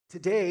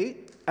Today,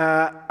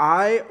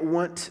 I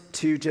want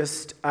to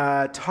just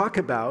talk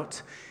about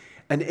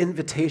an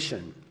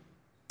invitation.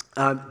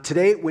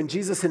 Today, when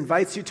Jesus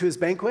invites you to his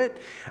banquet,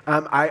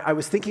 I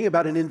was thinking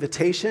about an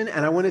invitation,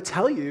 and I want to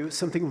tell you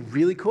something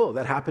really cool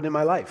that happened in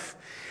my life.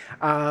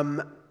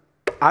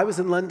 I was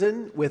in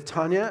London with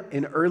Tanya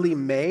in early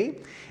May,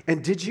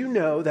 and did you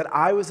know that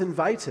I was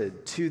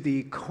invited to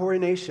the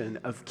coronation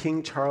of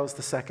King Charles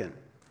II?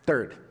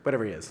 Third,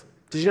 whatever he is.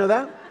 Did you know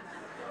that?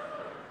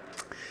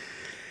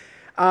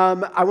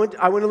 I want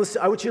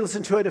you to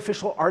listen to an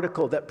official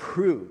article that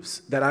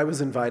proves that I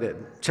was invited.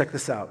 Check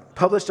this out.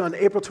 Published on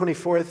April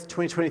 24th,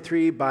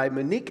 2023 by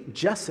Monique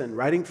Jessen,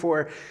 writing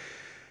for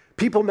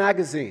People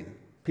Magazine.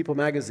 People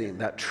Magazine,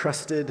 that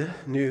trusted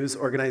news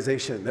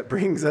organization that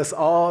brings us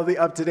all the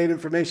up-to-date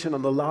information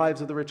on the lives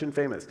of the rich and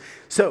famous.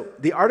 So,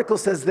 the article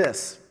says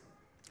this,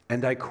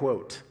 and I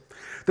quote,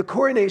 "The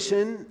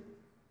coronation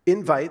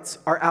invites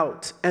are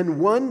out, and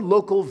one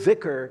local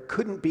vicar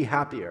couldn't be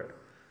happier."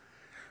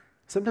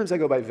 Sometimes I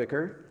go by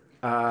vicar,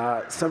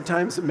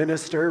 sometimes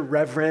minister,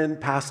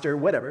 reverend, pastor,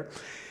 whatever.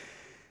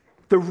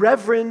 The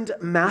Reverend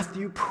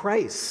Matthew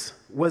Price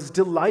was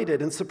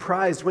delighted and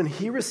surprised when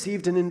he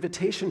received an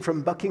invitation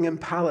from Buckingham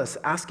Palace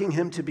asking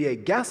him to be a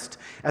guest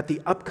at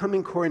the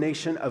upcoming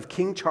coronation of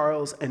King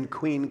Charles and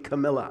Queen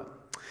Camilla.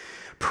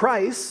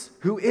 Price,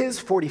 who is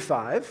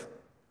 45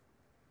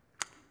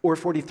 or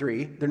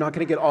 43, they're not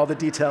going to get all the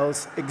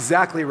details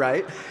exactly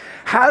right,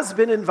 has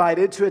been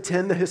invited to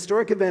attend the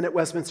historic event at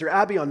Westminster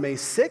Abbey on May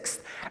 6th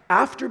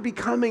after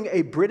becoming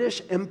a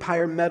British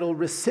Empire Medal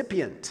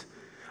recipient,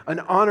 an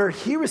honor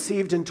he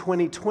received in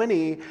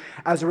 2020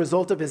 as a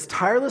result of his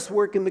tireless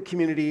work in the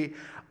community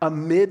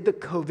amid the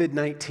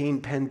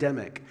COVID-19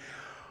 pandemic.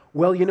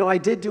 Well, you know, I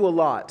did do a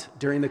lot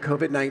during the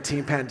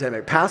COVID-19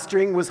 pandemic.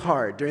 Pastoring was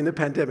hard during the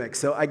pandemic,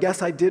 so I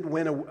guess I did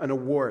win an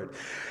award.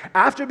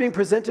 After being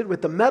presented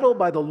with the medal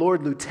by the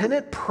Lord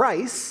Lieutenant,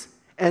 Price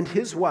and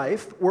his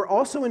wife were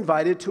also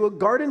invited to a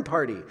garden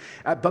party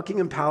at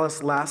Buckingham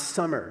Palace last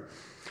summer.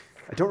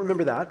 I don't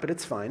remember that, but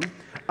it's fine.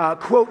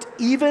 Quote,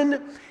 even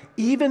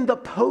the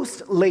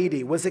post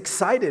lady was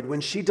excited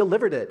when she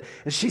delivered it,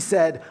 and she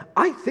said,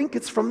 "I think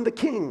it's from the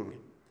king."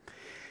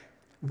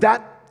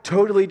 That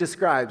totally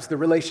describes the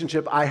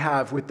relationship I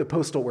have with the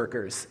postal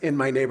workers in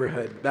my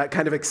neighborhood, that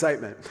kind of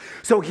excitement.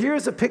 So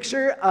here's a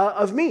picture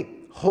of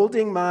me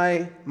holding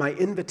my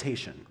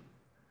invitation.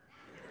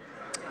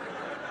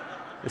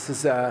 This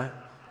is a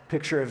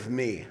picture of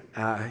me.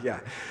 Yeah.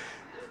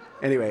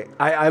 Anyway,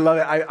 I love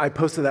it. I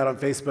posted that on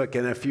Facebook,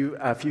 and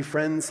a few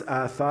friends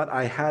thought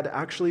I had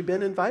actually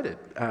been invited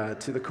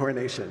to the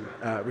coronation,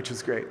 which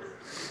was great.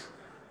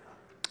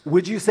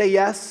 Would you say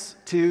yes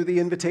to the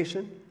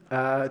invitation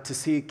to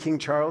see King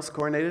Charles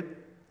coronated?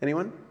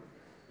 Anyone?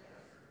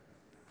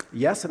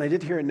 Yes, and I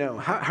did hear a no.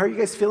 How are you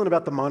guys feeling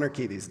about the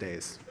monarchy these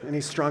days?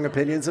 Any strong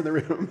opinions in the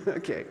room?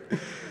 Okay.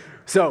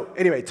 So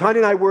anyway,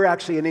 Tanya and I were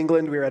actually in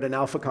England. We were at an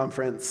Alpha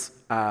conference.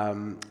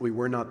 We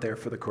were not there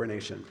for the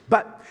coronation.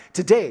 But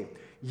today,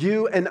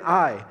 you and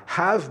I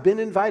have been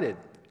invited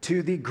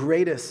to the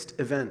greatest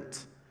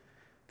event,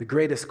 the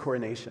greatest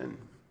coronation,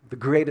 the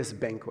greatest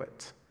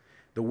banquet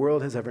the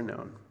world has ever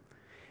known.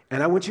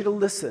 And I want you to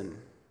listen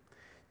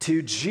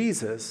to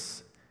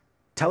Jesus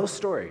tell a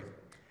story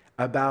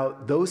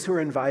about those who are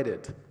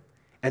invited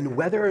and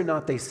whether or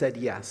not they said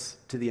yes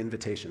to the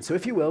invitation. So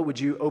if you will, would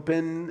you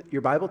open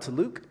your Bible to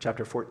Luke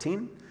chapter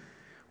 14?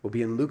 We'll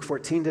be in Luke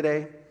 14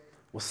 today.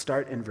 We'll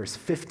start in verse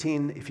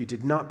 15. If you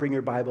did not bring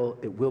your Bible,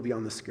 it will be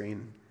on the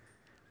screen.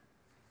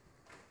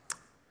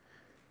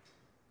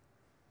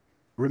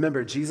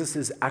 Remember, Jesus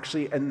is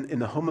actually in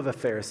the home of a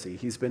Pharisee.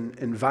 He's been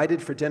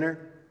invited for dinner.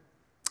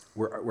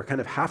 We're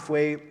kind of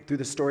halfway through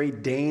the story.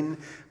 Dane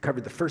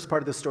covered the first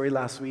part of the story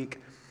last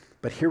week.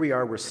 But here we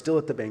are. We're still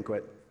at the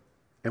banquet.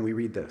 And we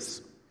read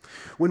this.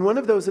 When one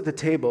of those at the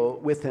table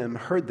with him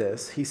heard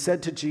this, he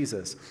said to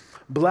Jesus,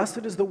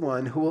 "Blessed is the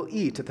one who will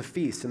eat at the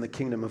feast in the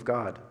kingdom of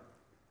God."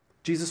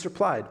 Jesus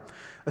replied,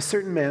 "A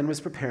certain man was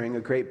preparing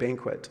a great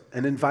banquet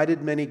and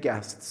invited many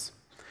guests.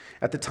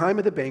 At the time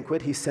of the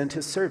banquet, he sent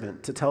his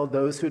servant to tell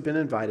those who had been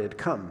invited,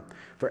 'Come,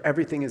 for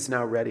everything is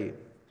now ready.'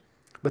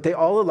 But they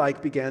all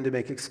alike began to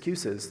make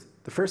excuses.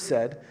 The first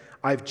said,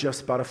 'I've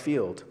just bought a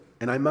field,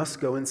 and I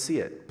must go and see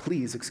it.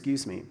 Please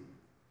excuse me.'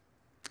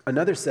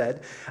 Another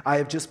said, 'I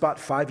have just bought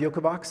 5 yoke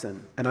of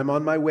oxen, and I'm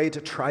on my way to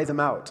try them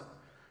out.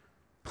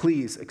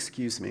 Please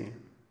excuse me.'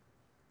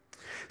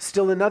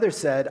 Still another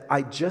said,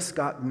 'I just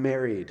got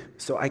married,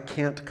 so I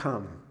can't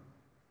come.'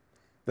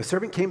 The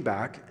servant came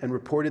back and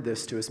reported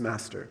this to his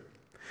master.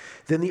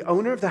 Then the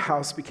owner of the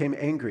house became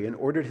angry and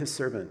ordered his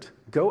servant,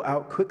 'Go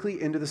out quickly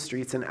into the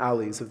streets and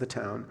alleys of the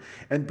town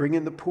and bring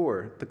in the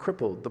poor, the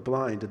crippled, the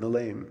blind, and the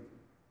lame.'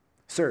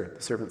 'Sir,'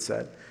 the servant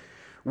said,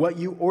 'what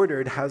you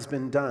ordered has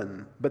been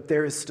done, but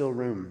there is still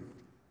room.'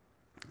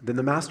 Then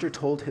the master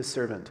told his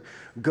servant,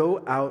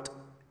 'Go out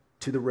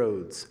to the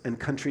roads and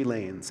country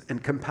lanes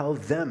and compel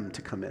them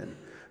to come in,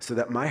 so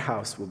that my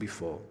house will be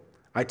full.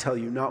 I tell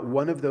you, not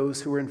one of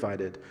those who are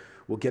invited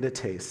will get a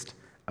taste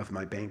of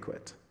my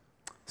banquet.'"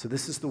 So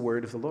this is the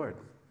word of the Lord.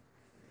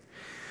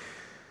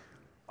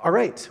 All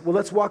right, well,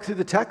 let's walk through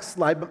the text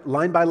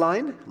line by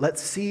line.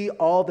 Let's see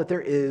all that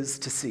there is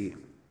to see.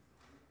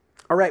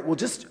 All right, well,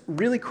 just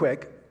really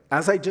quick,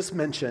 as I just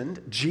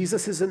mentioned,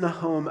 Jesus is in the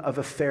home of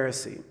a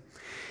Pharisee.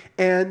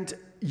 And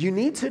you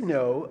need to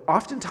know,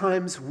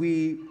 oftentimes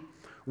we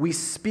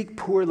speak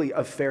poorly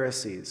of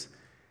Pharisees.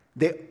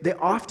 They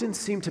often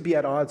seem to be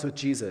at odds with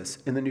Jesus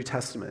in the New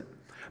Testament.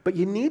 But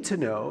you need to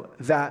know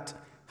that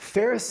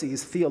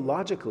Pharisees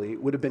theologically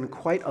would have been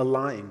quite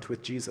aligned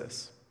with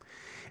Jesus.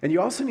 And you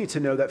also need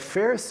to know that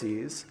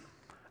Pharisees,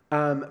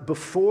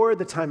 before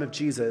the time of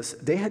Jesus,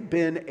 they had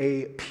been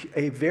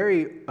a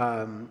very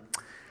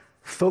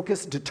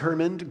focused,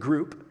 determined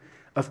group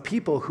of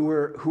people who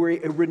were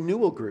a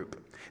renewal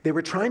group. They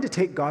were trying to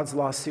take God's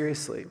law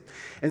seriously.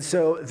 And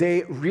so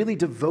they really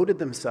devoted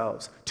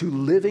themselves to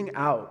living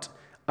out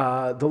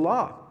the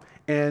law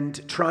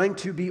and trying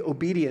to be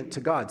obedient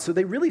to God. So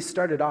they really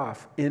started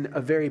off in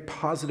a very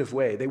positive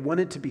way. They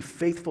wanted to be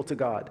faithful to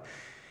God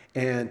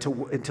and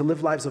to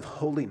live lives of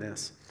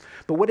holiness.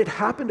 But what had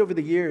happened over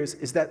the years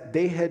is that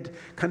they had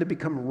kind of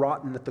become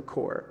rotten at the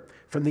core.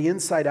 From the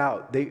inside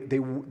out, they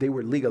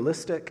were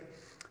legalistic.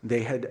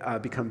 They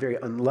had become very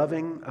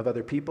unloving of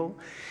other people.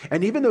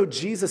 And even though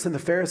Jesus and the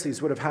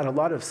Pharisees would have had a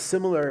lot of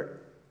similar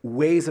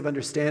ways of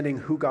understanding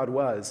who God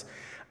was,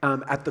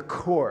 at the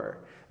core,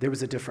 there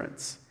was a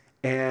difference.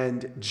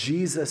 And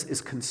Jesus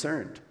is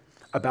concerned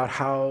about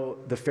how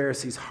the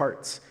Pharisees'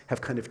 hearts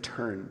have kind of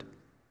turned.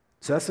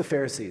 So that's the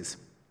Pharisees.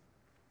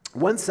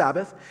 One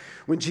Sabbath,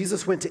 when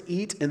Jesus went to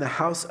eat in the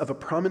house of a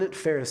prominent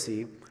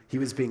Pharisee, he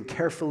was being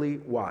carefully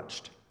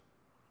watched.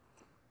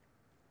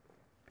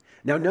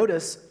 Now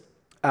notice,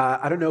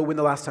 I don't know when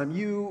the last time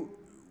you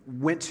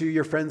went to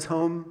your friend's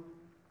home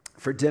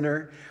for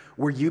dinner,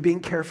 were you being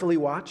carefully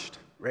watched?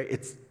 Right?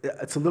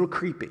 It's a little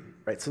creepy,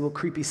 right? It's a little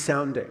creepy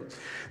sounding.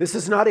 This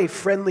is not a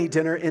friendly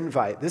dinner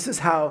invite. This is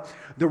how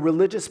the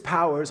religious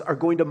powers are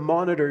going to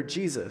monitor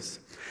Jesus.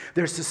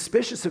 They're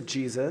suspicious of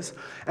Jesus,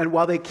 and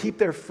while they keep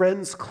their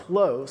friends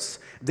close,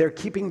 they're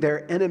keeping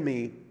their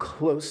enemy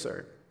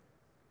closer.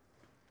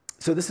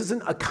 So this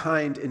isn't a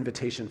kind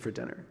invitation for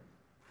dinner.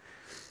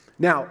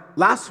 Now,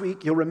 last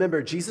week, you'll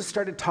remember, Jesus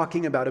started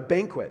talking about a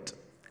banquet,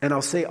 and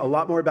I'll say a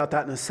lot more about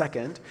that in a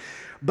second.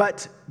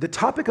 But the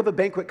topic of a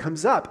banquet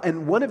comes up,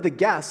 and one of the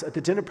guests at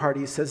the dinner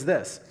party says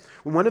this.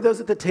 When one of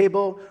those at the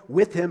table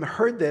with him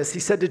heard this, he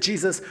said to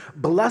Jesus,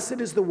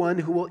 "Blessed is the one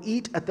who will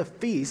eat at the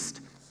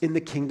feast in the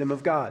kingdom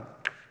of God."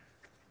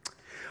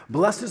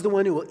 Blessed is the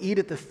one who will eat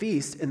at the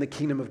feast in the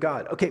kingdom of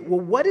God. Okay, well,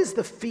 what is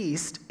the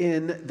feast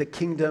in the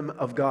kingdom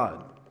of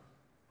God?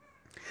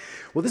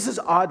 Well, this is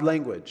odd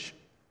language.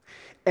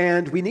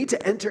 And we need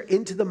to enter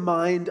into the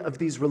mind of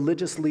these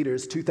religious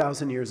leaders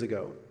 2,000 years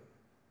ago.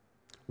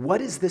 What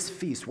is this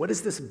feast? What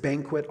is this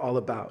banquet all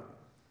about?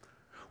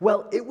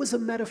 Well, it was a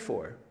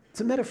metaphor.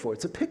 It's a metaphor.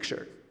 It's a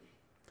picture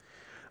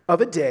of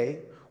a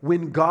day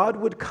when God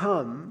would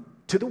come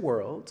to the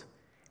world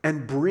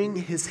and bring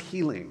his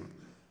healing.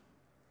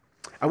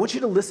 I want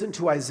you to listen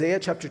to Isaiah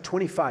chapter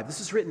 25.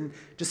 This is written,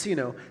 just so you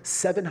know,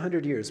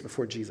 700 years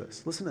before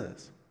Jesus. Listen to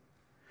this.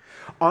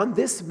 On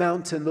this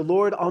mountain, the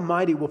Lord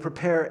Almighty will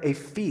prepare a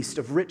feast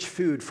of rich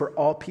food for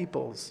all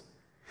peoples,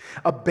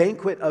 a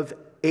banquet of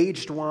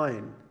aged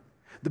wine,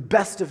 the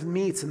best of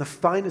meats and the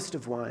finest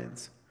of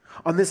wines.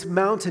 On this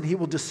mountain, he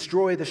will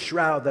destroy the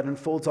shroud that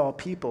enfolds all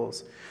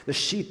peoples, the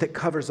sheet that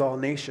covers all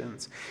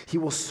nations. He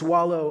will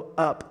swallow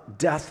up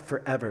death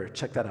forever.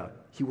 Check that out.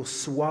 He will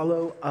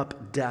swallow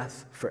up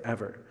death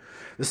forever.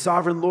 The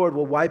sovereign Lord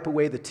will wipe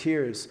away the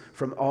tears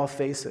from all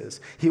faces.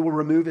 He will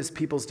remove his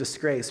people's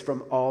disgrace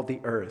from all the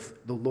earth.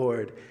 The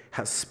Lord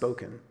has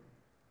spoken.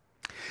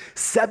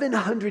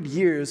 700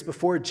 years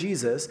before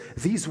Jesus,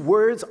 these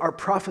words are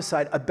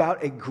prophesied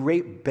about a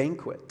great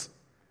banquet.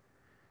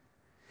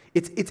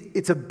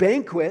 It's a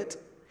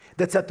banquet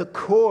that's at the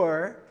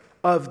core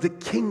of the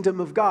kingdom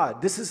of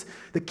God.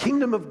 The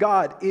kingdom of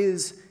God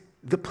is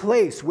the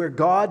place where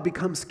God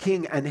becomes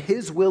king and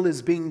his will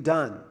is being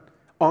done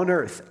on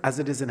earth as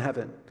it is in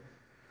heaven.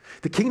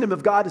 The kingdom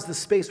of God is the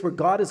space where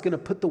God is going to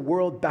put the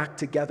world back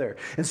together.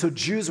 And so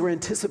Jews were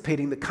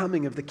anticipating the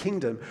coming of the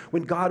kingdom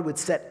when God would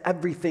set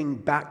everything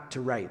back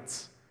to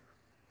rights.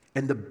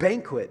 And the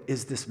banquet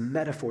is this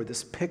metaphor,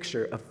 this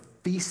picture of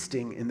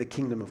feasting in the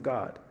kingdom of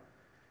God.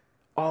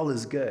 All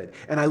is good.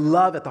 And I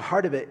love at the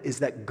heart of it is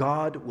that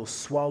God will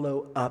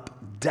swallow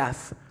up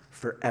death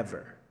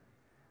forever.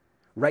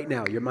 Right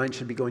now, your mind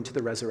should be going to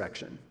the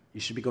resurrection. You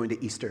should be going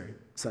to Easter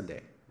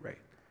Sunday, right?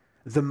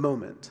 The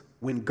moment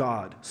when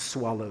God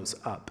swallows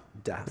up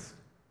death.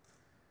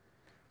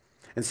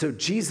 And so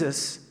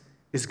Jesus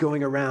is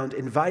going around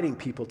inviting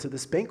people to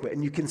this banquet.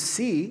 And you can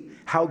see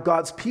how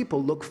God's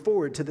people look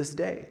forward to this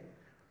day.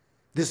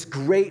 This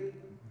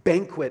great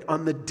banquet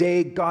on the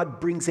day God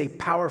brings a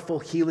powerful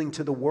healing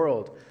to the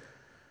world.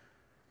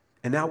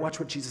 And now watch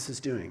what Jesus is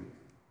doing.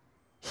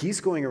 He's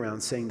going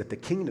around saying that the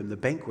kingdom, the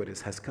banquet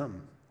has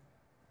come.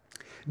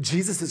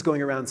 Jesus is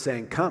going around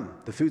saying, come,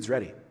 the food's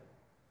ready.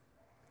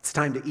 It's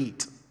time to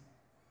eat.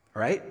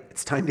 All right?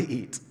 It's time to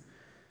eat.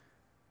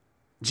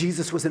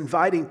 Jesus was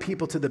inviting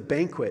people to the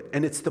banquet,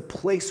 and it's the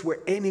place where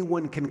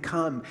anyone can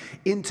come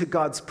into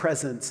God's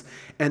presence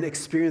and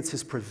experience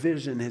his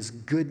provision, his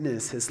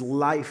goodness, his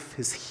life,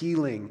 his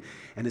healing,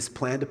 and his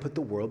plan to put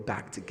the world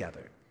back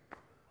together.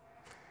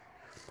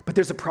 But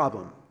there's a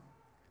problem.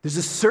 There's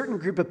a certain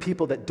group of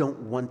people that don't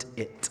want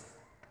it.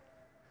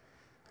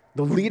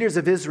 The leaders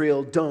of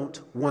Israel don't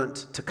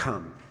want to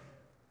come.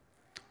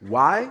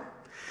 Why?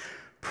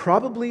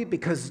 Probably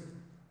because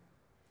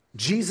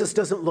Jesus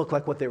doesn't look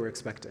like what they were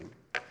expecting.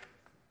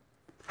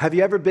 Have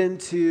you ever been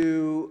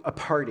to a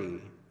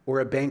party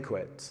or a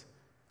banquet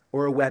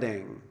or a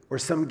wedding or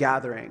some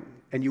gathering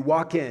and you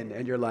walk in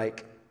and you're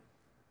like,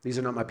 these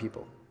are not my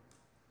people.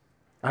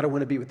 I don't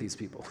want to be with these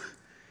people.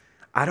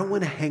 I don't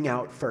want to hang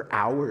out for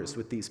hours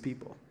with these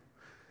people.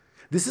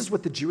 This is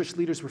what the Jewish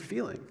leaders were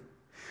feeling.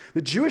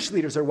 The Jewish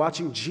leaders are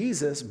watching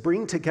Jesus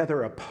bring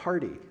together a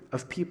party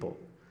of people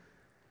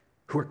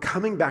who are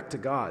coming back to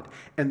God.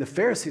 And the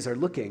Pharisees are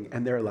looking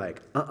and they're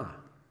like,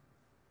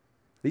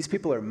 These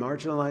people are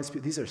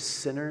marginalized. These are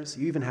sinners.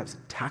 You even have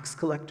tax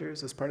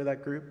collectors as part of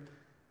that group.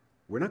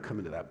 We're not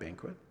coming to that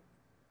banquet.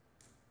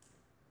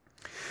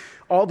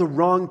 All the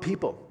wrong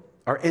people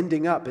are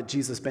ending up at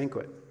Jesus'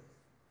 banquet.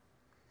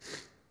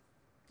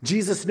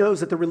 Jesus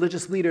knows that the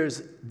religious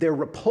leaders, they're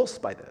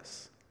repulsed by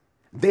this.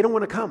 They don't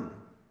want to come.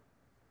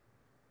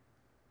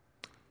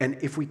 And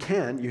if we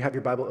can, you have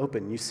your Bible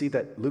open, you see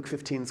that Luke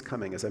 15 is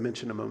coming, as I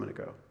mentioned a moment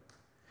ago.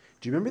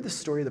 Do you remember the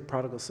story of the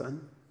prodigal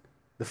son?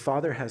 The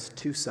father has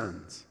two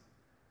sons.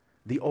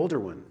 The older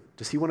one,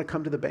 does he want to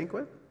come to the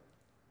banquet?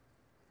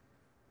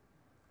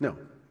 No,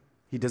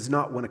 he does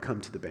not want to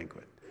come to the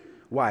banquet.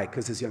 Why?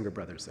 Because his younger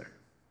brother's there.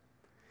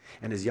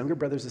 And his younger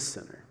brother's a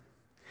sinner.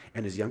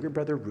 And his younger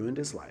brother ruined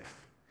his life.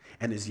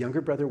 And his younger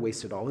brother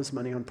wasted all his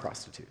money on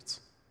prostitutes.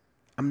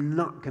 I'm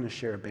not going to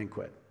share a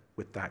banquet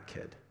with that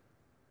kid.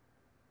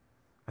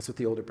 That's what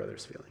the older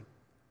brother's feeling.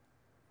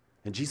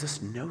 And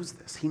Jesus knows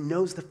this. He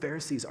knows the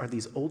Pharisees are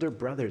these older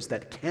brothers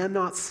that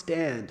cannot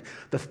stand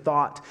the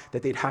thought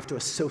that they'd have to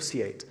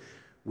associate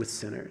with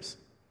sinners.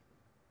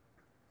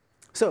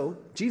 So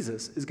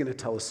Jesus is going to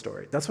tell a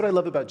story. That's what I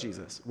love about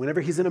Jesus.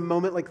 Whenever he's in a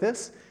moment like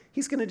this,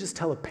 he's going to just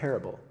tell a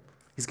parable.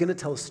 He's going to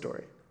tell a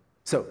story.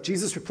 So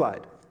Jesus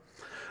replied,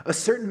 "A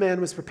certain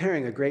man was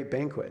preparing a great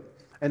banquet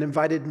and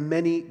invited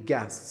many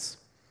guests.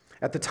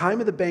 At the time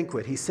of the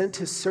banquet, he sent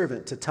his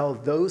servant to tell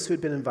those who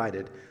had been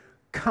invited,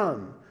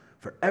 'Come,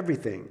 for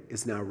everything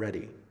is now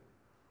ready.'"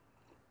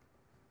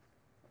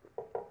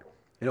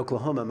 In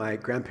Oklahoma, my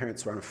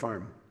grandparents were on a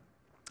farm,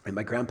 and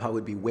my grandpa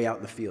would be way out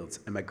in the fields,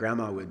 and my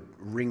grandma would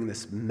ring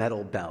this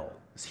metal bell,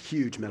 this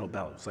huge metal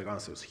bell. It's like,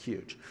 honestly, it was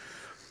huge,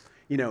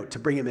 to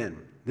bring him in.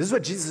 This is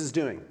what Jesus is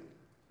doing.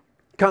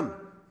 Come.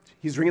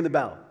 He's ringing the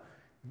bell.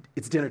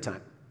 It's dinner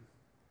time.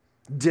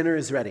 Dinner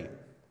is ready.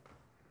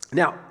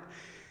 Now,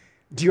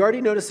 do you already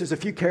notice there's a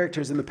few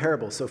characters in the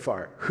parable so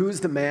far?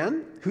 Who's the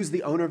man? Who's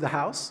the owner of the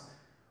house?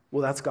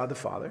 Well, that's God the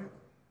Father.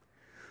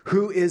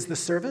 Who is the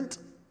servant?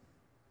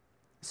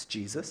 It's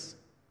Jesus,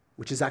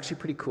 which is actually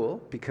pretty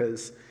cool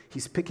because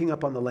he's picking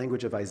up on the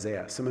language of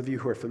Isaiah. Some of you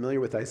who are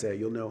familiar with Isaiah,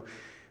 you'll know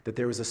that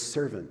there was a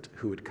servant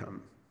who would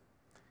come.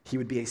 He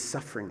would be a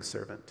suffering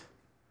servant,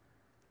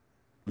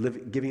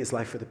 giving his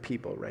life for the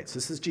people, right? So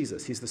this is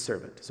Jesus. He's the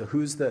servant. So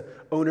who's the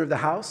owner of the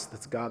house?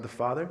 That's God the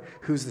Father.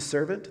 Who's the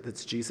servant?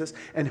 That's Jesus.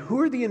 And who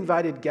are the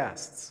invited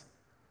guests?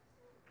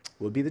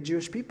 Will be the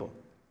Jewish people.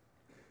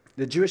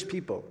 The Jewish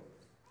people.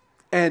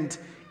 And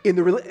in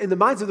the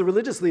minds of the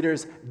religious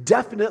leaders,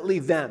 definitely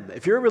them.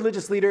 If you're a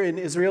religious leader in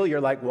Israel,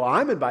 you're like, well,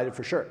 I'm invited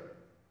for sure.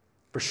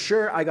 For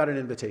sure, I got an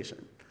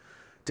invitation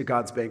to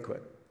God's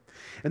banquet.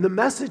 And the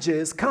message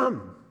is,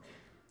 come.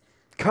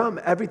 Come,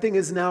 everything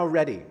is now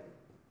ready.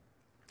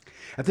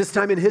 At this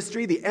time in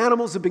history, the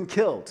animals have been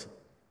killed,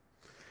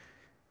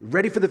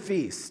 ready for the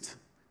feast.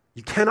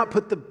 You cannot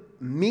put the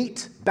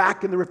meat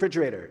back in the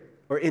refrigerator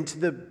or into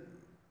the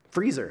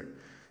freezer.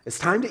 It's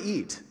time to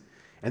eat.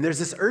 And there's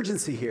this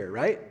urgency here,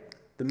 right?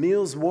 The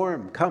meal's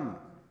warm, come.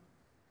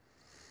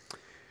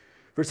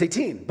 Verse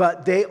 18,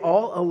 but they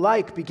all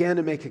alike began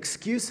to make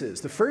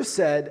excuses. The first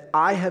said,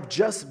 I have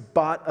just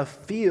bought a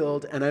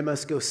field and I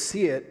must go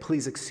see it.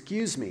 Please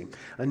excuse me.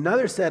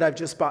 Another said, I've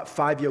just bought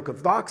 5 yoke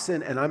of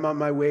oxen and I'm on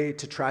my way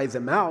to try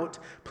them out.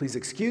 Please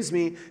excuse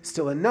me.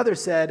 Still another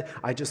said,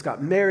 I just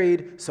got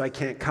married, so I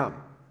can't come.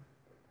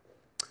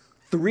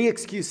 3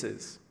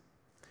 excuses.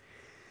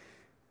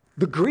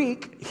 The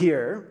Greek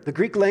here, the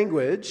Greek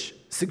language,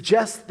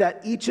 suggests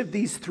that each of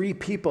these 3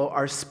 people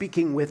are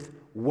speaking with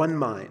one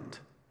mind.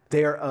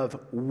 They are of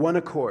one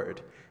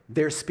accord.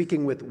 They're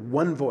speaking with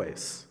one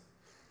voice.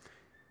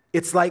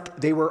 It's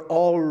like they were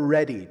all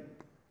ready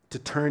to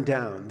turn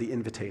down the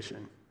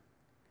invitation.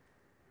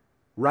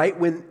 Right?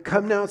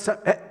 Come now,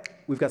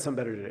 we've got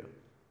something better to do.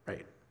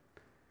 Right?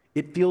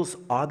 It feels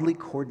oddly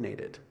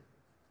coordinated.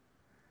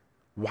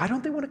 Why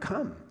don't they want to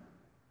come?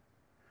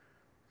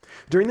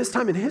 During this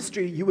time in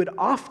history, you would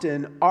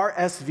often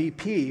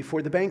RSVP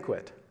for the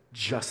banquet,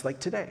 just like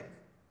today.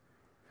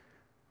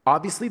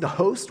 Obviously, the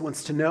host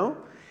wants to know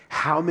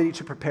how many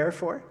to prepare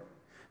for.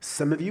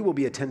 Some of you will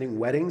be attending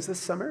weddings this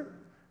summer,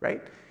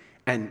 right?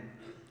 And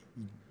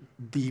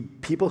the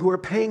people who are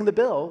paying the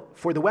bill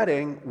for the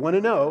wedding want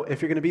to know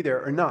if you're going to be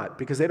there or not,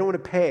 because they don't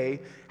want to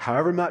pay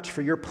however much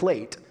for your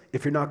plate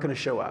if you're not going to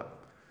show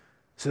up.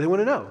 So they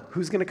want to know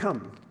who's going to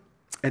come.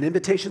 And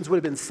invitations would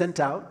have been sent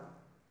out.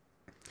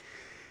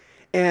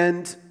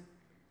 And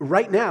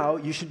right now,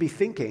 you should be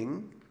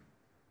thinking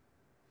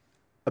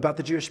about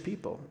the Jewish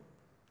people,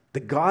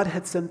 that God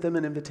had sent them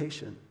an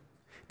invitation,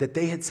 that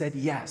they had said,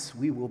 yes,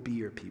 we will be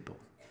your people.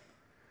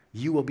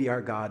 You will be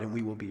our God and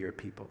we will be your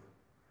people.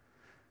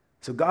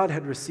 So God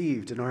had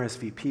received an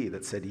RSVP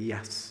that said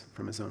yes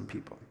from his own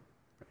people.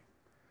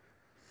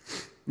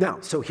 Now,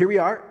 so here we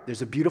are.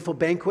 There's a beautiful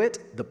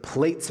banquet. The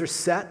plates are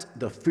set.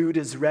 The food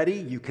is ready.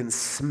 You can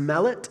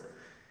smell it.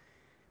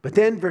 But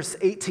then, verse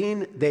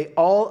 18, they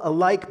all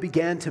alike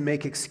began to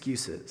make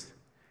excuses.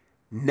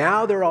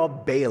 Now they're all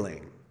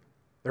bailing.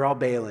 They're all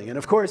bailing. And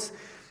of course,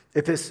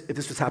 if this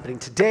was happening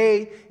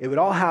today, it would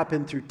all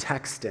happen through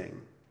texting,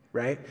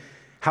 right?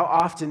 How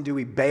often do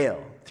we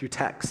bail through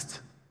text,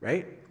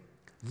 right?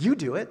 You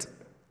do it.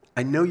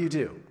 I know you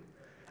do.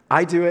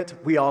 I do it.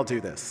 We all do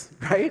this,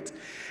 right?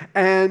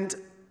 And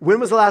when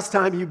was the last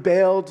time you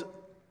bailed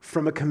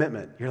from a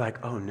commitment? You're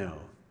like, oh no,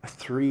 a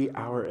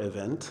 3-hour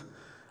event?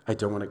 I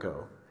don't want to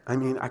go. I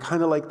mean, I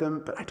kind of like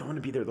them, but I don't want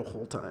to be there the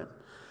whole time.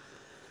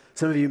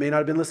 Some of you may not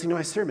have been listening to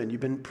my sermon.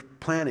 You've been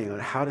planning on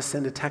how to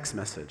send a text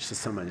message to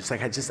someone. It's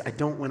like, I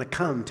don't want to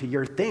come to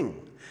your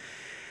thing.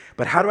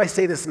 But how do I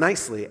say this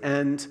nicely?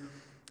 And,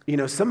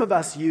 some of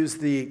us use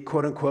the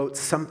quote unquote,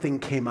 something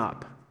came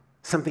up,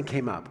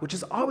 which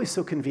is always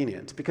so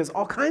convenient because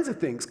all kinds of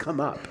things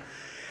come up.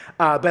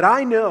 But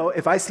I know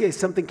if I see a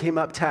something came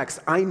up text,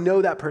 I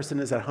know that person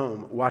is at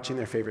home watching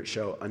their favorite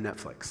show on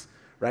Netflix,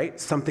 right?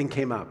 Something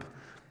came up.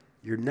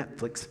 Your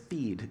Netflix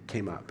feed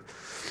came up.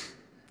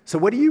 So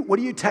what do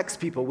you text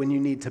people when you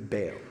need to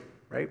bail,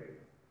 right?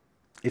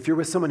 If you're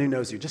with someone who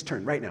knows you, just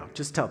turn right now.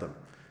 Just tell them.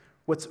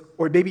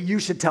 Or maybe you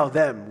should tell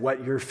them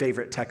what your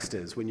favorite text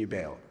is when you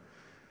bail.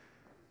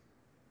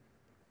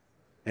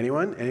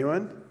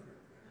 Anyone?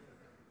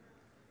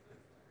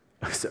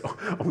 So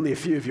only a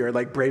few of you are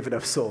like brave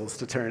enough souls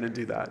to turn and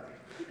do that.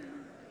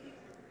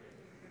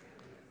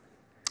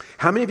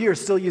 How many of you are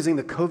still using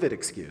the COVID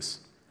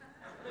excuse?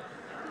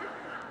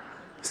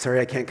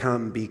 Sorry, I can't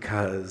come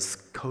because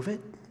COVID?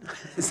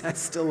 Is that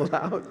still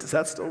allowed? Does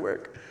that still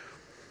work?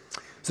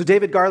 So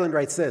David Garland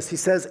writes this. He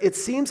says, it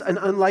seems an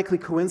unlikely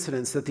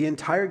coincidence that the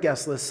entire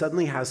guest list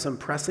suddenly has some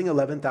pressing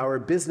 11th hour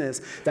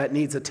business that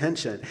needs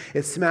attention.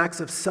 It smacks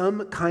of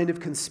some kind of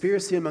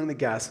conspiracy among the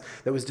guests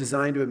that was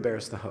designed to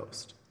embarrass the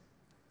host.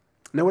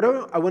 Now, what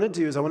I want to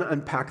do is I want to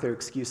unpack their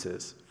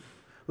excuses.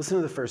 Listen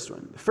to the first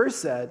one. The first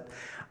said,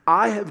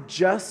 I have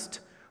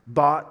just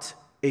bought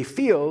a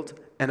field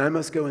and I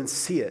must go and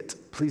see it.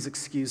 Please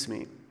excuse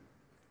me.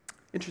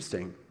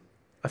 Interesting.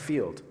 A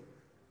field.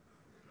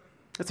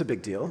 That's a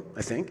big deal,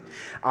 I think.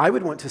 I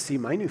would want to see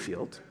my new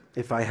field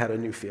if I had a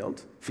new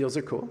field. Fields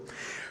are cool.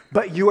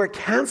 But you are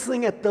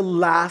canceling at the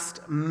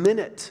last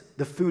minute.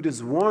 The food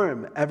is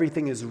warm.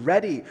 Everything is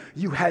ready.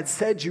 You had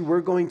said you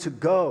were going to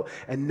go,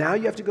 and now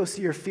you have to go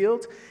see your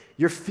field?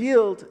 Your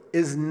field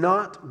is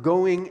not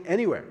going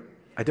anywhere,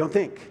 I don't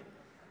think.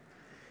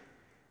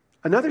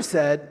 Another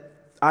said,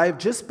 I've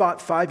just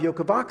bought 5 yoke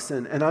of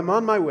oxen, and I'm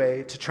on my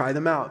way to try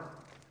them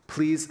out.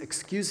 Please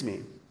excuse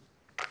me.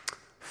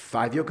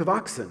 5 yoke of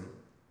oxen.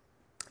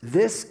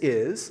 This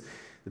is,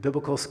 the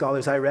biblical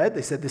scholars I read,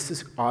 they said this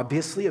is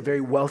obviously a very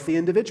wealthy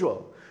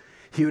individual.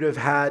 He would have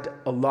had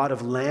a lot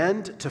of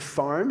land to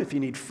farm if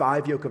you need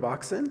 5 yoke of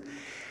oxen.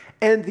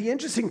 And the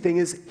interesting thing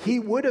is he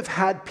would have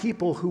had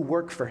people who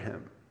work for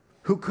him,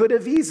 who could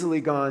have easily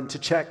gone to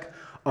check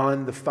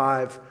on the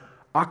 5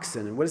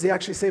 oxen. And what does he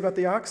actually say about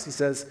the ox? He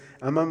says,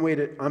 I'm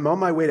on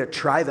my way to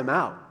try them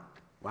out.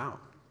 Wow.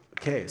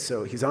 Okay,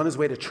 so he's on his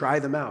way to try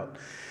them out.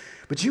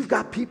 But you've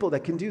got people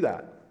that can do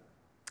that.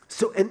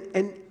 So,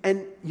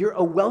 and you're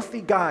a wealthy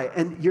guy,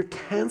 and you're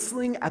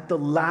canceling at the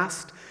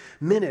last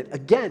minute.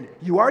 Again,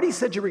 you already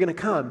said you were going to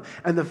come,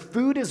 and the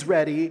food is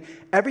ready,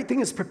 everything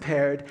is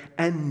prepared,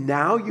 and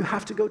now you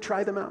have to go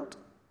try them out?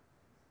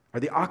 Are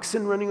the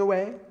oxen running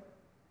away?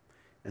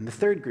 And the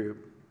third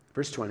group,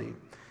 verse 20,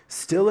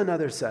 still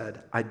another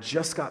said, I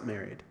just got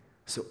married,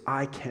 so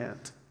I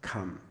can't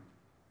come.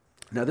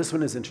 Now, this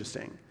one is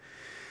interesting.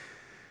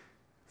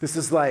 This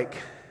is like,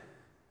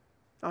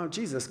 oh,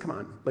 Jesus, come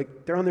on.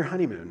 Like, they're on their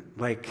honeymoon.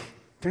 Like,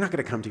 they're not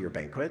going to come to your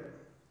banquet,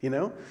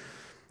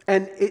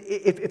 And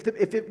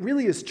if it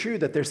really is true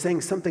that they're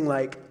saying something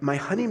like, my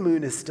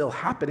honeymoon is still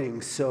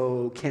happening,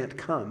 so can't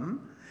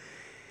come.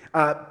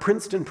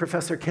 Princeton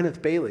professor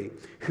Kenneth Bailey,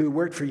 who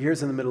worked for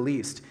years in the Middle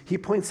East, he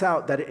points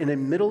out that in a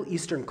Middle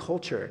Eastern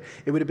culture,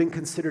 it would have been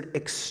considered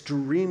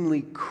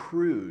extremely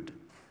crude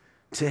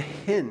to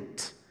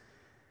hint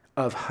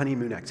of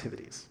honeymoon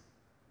activities.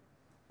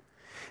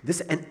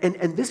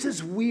 This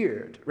is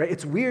weird, right?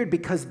 It's weird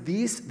because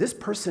this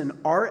person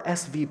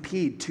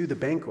RSVP'd to the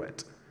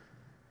banquet.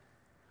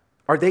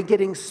 Are they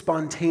getting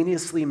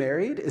spontaneously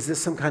married? Is this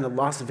some kind of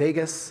Las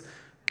Vegas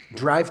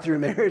Drive-through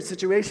marriage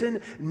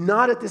situation?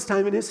 Not at this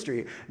time in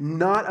history.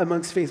 Not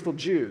amongst faithful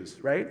Jews,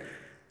 right?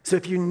 So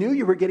if you knew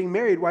you were getting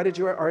married, why did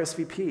you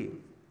RSVP?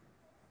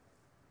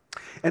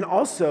 And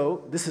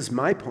also, this is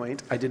my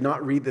point. I did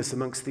not read this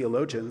amongst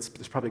theologians. But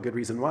there's probably a good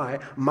reason why.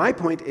 My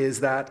point is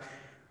that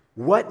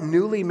what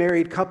newly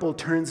married couple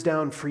turns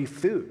down free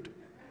food,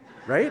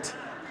 right?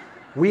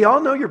 We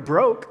all know you're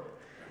broke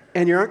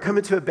and you aren't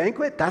coming to a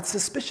banquet. That's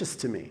suspicious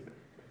to me.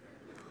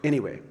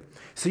 Anyway,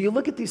 so you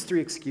look at these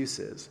three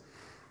excuses,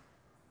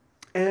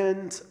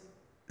 and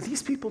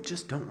these people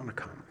just don't want to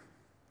come.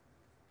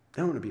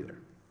 They don't want to be there.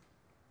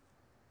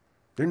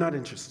 They're not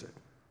interested.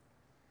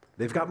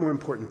 They've got more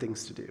important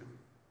things to do.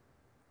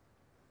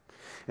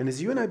 And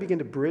as you and I begin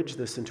to bridge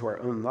this into our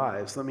own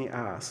lives, let me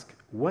ask,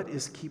 what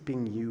is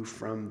keeping you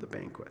from the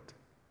banquet?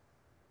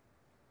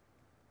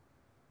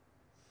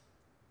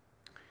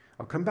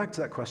 I'll come back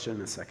to that question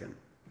in a second.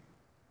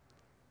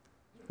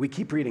 We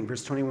keep reading,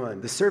 verse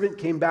 21. The servant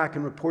came back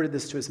and reported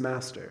this to his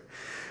master.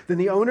 Then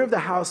the owner of the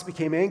house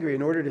became angry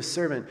and ordered his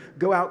servant,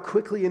 "Go out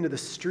quickly into the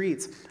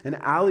streets and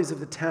alleys of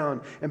the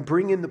town and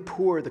bring in the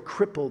poor, the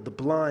crippled, the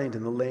blind,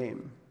 and the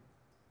lame."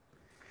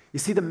 You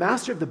see, the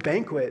master of the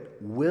banquet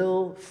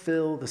will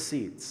fill the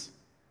seats.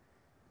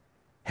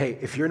 Hey,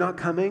 if you're not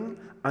coming,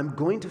 I'm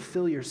going to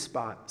fill your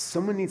spot.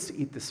 Someone needs to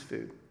eat this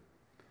food.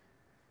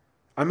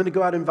 I'm going to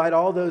go out and invite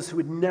all those who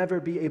would never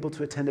be able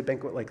to attend a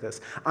banquet like this.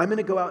 I'm going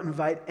to go out and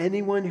invite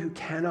anyone who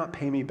cannot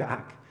pay me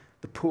back.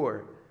 The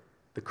poor,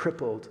 the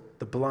crippled,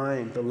 the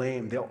blind, the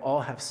lame, they'll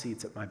all have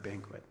seats at my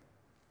banquet.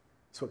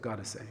 That's what God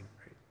is saying,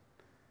 right?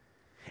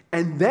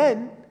 And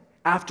then,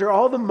 after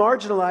all the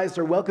marginalized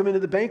are welcome into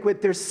the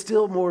banquet, there's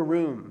still more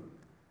room.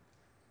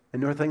 In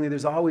North Langley,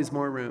 there's always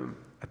more room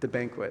at the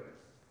banquet.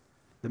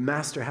 The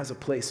master has a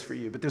place for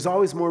you, but there's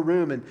always more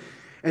room.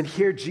 And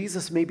here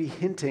Jesus may be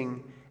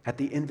hinting at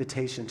the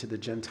invitation to the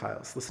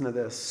Gentiles. Listen to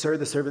this. "Sir,"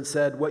 the servant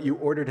said, "what you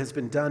ordered has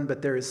been done,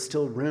 but there is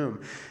still room."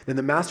 Then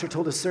the master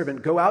told his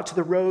servant, "Go out to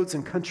the roads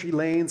and country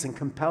lanes and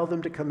compel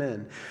them to come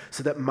in,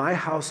 so that my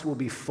house will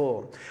be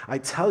full. I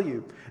tell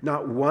you,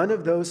 not one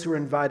of those who are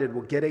invited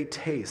will get a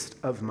taste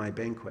of my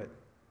banquet."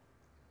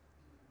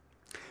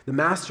 The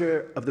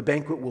master of the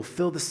banquet will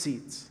fill the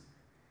seats.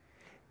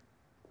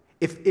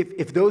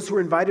 If those who are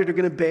invited are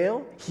going to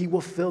bail, he will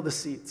fill the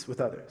seats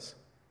with others.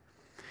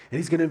 And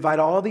he's going to invite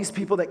all these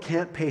people that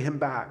can't pay him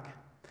back.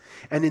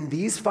 And in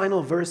these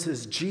final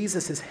verses,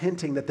 Jesus is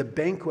hinting that the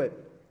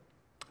banquet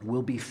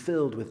will be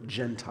filled with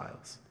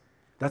Gentiles.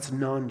 That's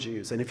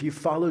non-Jews. And if you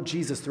follow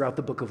Jesus throughout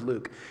the book of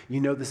Luke,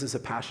 you know this is a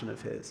passion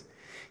of his.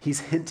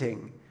 He's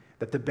hinting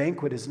that the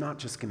banquet is not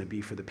just going to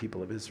be for the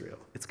people of Israel.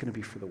 It's going to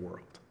be for the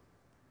world.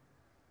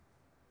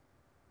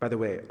 By the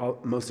way,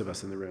 most of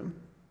us in the room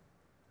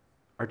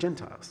are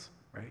Gentiles,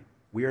 right?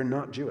 We are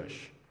not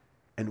Jewish,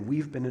 and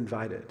we've been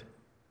invited.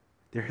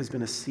 There has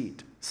been a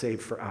seat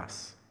saved for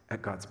us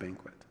at God's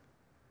banquet.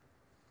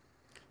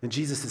 And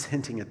Jesus is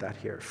hinting at that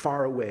here.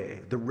 Far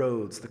away, the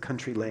roads, the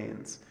country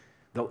lanes,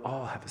 they'll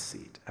all have a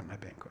seat at my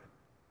banquet.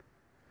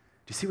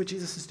 Do you see what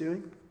Jesus is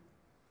doing?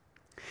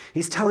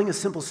 He's telling a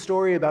simple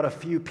story about a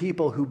few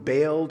people who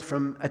bailed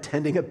from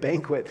attending a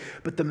banquet,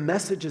 but the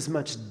message is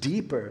much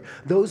deeper.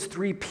 Those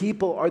three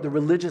people are the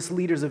religious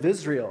leaders of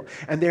Israel,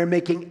 and they're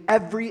making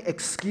every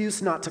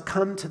excuse not to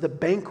come to the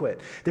banquet.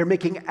 They're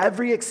making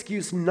every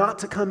excuse not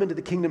to come into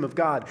the kingdom of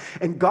God,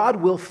 and God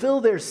will fill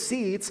their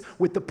seats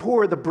with the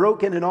poor, the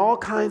broken, and all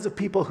kinds of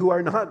people who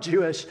are not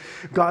Jewish.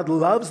 God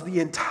loves the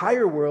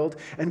entire world,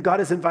 and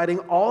God is inviting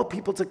all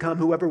people to come.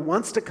 Whoever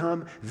wants to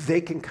come,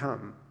 they can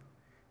come.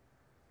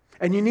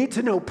 And you need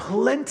to know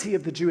plenty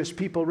of the Jewish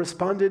people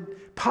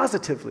responded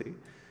positively.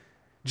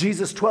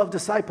 Jesus' 12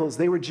 disciples,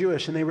 they were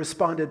Jewish and they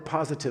responded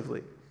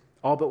positively,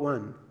 all but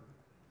one.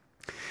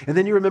 And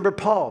then you remember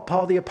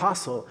Paul the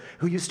apostle,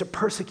 who used to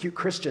persecute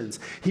Christians.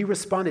 He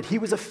responded. He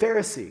was a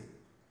Pharisee.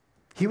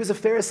 He was a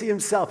Pharisee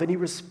himself, and he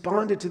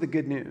responded to the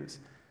good news.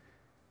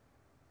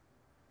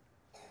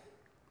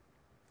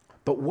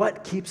 But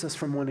what keeps us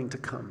from wanting to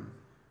come?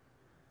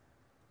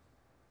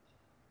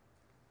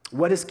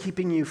 What is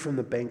keeping you from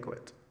the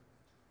banquet?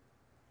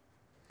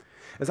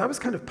 As I was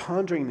kind of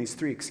pondering these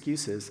three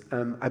excuses,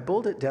 I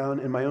boiled it down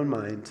in my own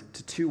mind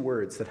to two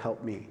words that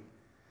helped me: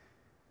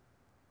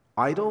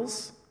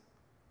 idols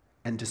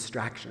and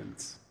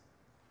distractions.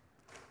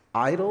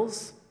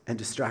 Idols and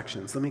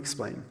distractions. Let me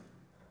explain.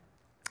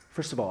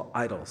 First of all,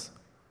 idols.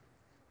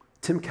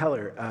 Tim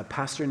Keller, a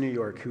pastor in New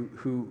York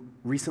who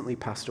recently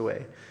passed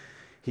away,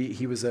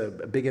 he was a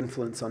big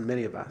influence on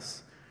many of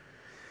us.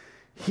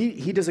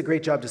 He does a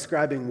great job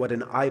describing what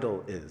an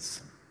idol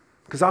is.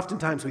 Because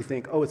oftentimes we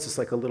think, oh, it's just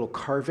like a little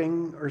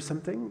carving or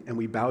something, and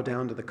we bow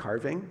down to the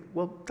carving.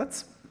 Well,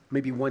 that's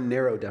maybe one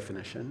narrow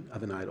definition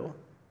of an idol.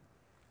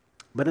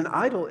 But an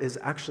idol is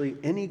actually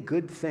any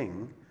good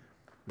thing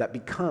that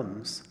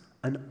becomes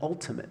an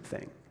ultimate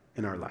thing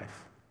in our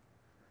life.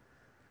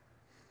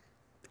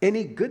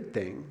 Any good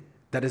thing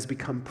that has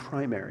become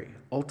primary,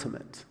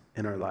 ultimate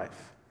in our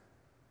life.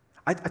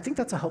 I think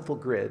that's a helpful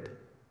grid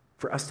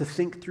for us to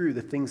think through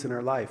the things in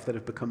our life that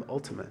have become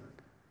ultimate.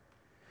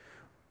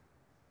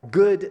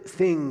 Good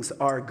things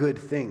are good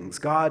things.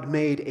 God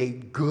made a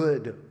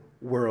good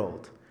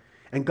world.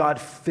 And God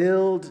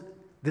filled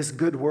this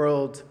good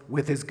world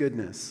with his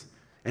goodness.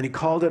 And he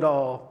called it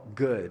all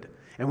good.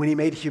 And when he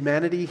made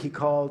humanity, he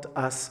called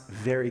us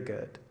very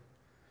good.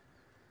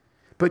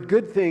 But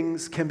good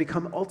things can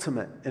become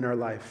ultimate in our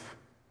life.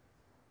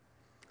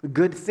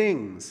 Good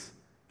things,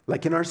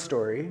 like in our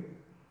story,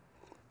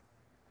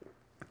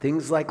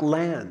 things like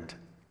land,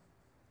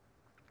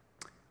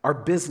 our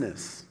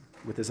business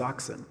with his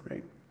oxen,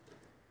 right?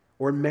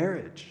 Or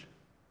marriage.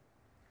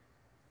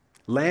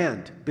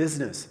 Land,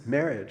 business,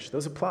 marriage,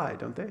 those apply,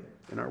 don't they,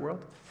 in our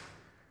world?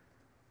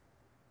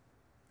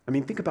 I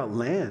mean, think about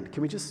land.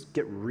 Can we just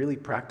get really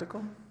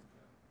practical?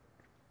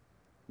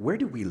 Where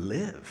do we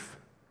live?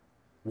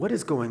 What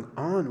is going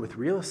on with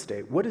real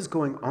estate? What is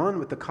going on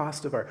with the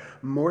cost of our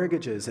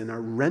mortgages and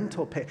our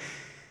rental pay?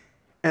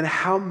 And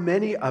how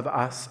many of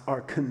us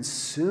are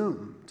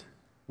consumed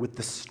with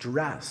the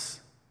stress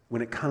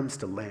when it comes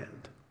to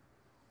land?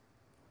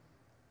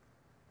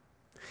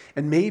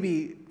 And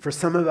maybe for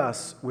some of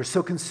us, we're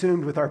so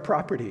consumed with our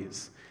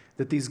properties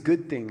that these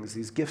good things,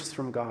 these gifts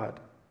from God,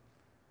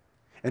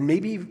 and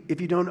maybe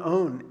if you don't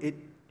own it,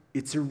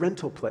 it's your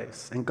rental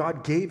place, and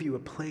God gave you a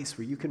place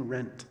where you can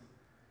rent.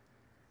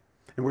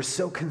 And we're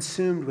so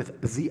consumed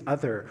with the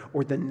other,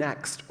 or the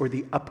next, or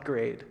the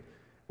upgrade,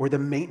 or the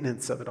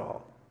maintenance of it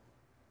all,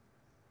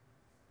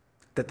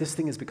 that this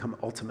thing has become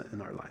ultimate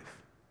in our life.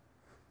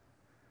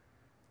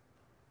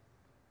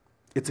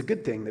 It's a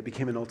good thing that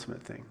became an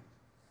ultimate thing.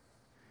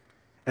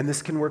 And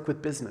this can work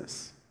with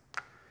business.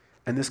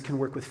 And this can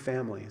work with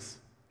families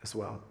as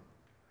well.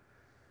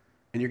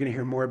 And you're going to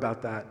hear more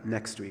about that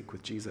next week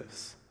with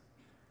Jesus.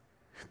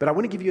 But I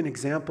want to give you an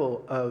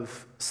example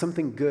of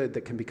something good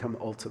that can become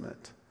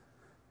ultimate.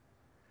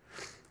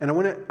 And I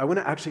want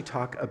to actually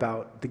talk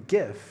about the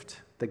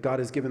gift that God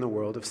has given the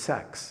world of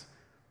sex.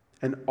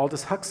 And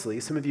Aldous Huxley,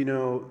 some of you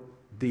know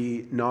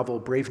the novel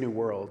Brave New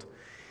World.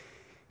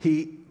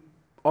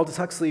 Aldous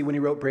Huxley, when he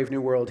wrote Brave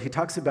New World, he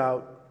talks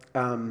about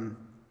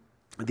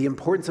the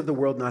importance of the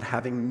world not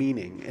having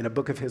meaning in a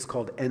book of his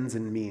called Ends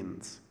and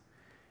Means.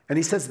 And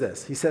he says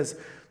this. He says,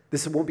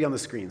 this won't be on the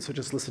screen, so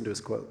just listen to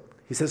his quote.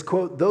 He says,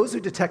 quote, "Those who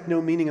detect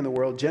no meaning in the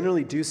world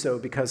generally do so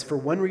because for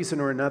one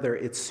reason or another,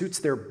 it suits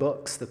their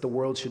books that the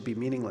world should be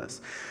meaningless.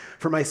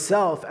 For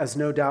myself, as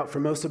no doubt for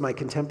most of my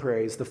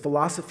contemporaries, the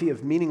philosophy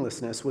of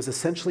meaninglessness was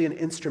essentially an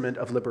instrument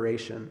of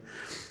liberation.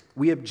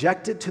 We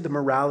objected to the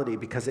morality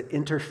because it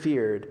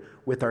interfered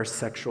with our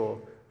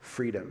sexual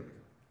freedom."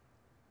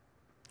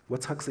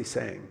 What's Huxley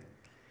saying?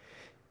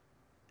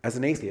 As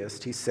an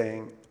atheist, he's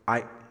saying,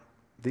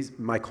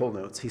 my Cole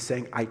notes, he's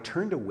saying, I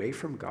turned away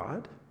from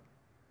God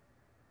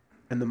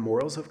and the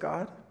morals of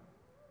God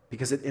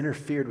because it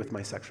interfered with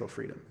my sexual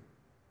freedom.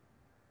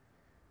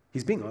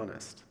 He's being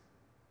honest.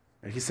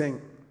 He's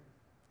saying,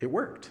 it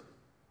worked.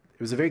 It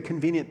was a very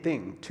convenient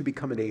thing to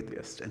become an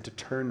atheist and to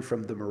turn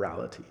from the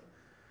morality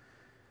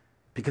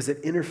because it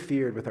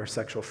interfered with our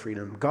sexual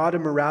freedom. God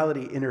and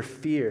morality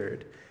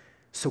interfered,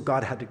 so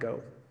God had to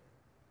go.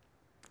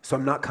 So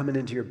I'm not coming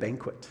into your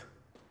banquet.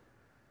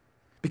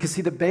 Because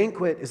see, the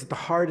banquet is at the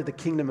heart of the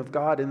kingdom of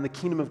God. In the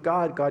kingdom of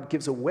God, God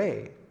gives a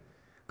way.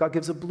 God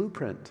gives a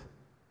blueprint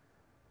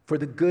for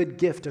the good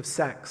gift of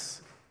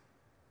sex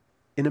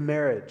in a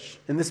marriage.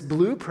 And this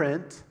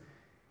blueprint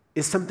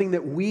is something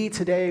that we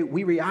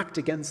react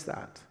against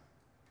that.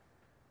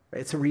 Right?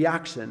 It's a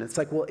reaction. It's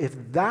like, well,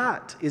 if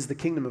that is the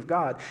kingdom of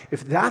God,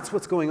 if that's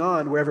what's going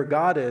on wherever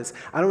God is,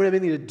 I don't have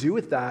anything to do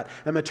with that.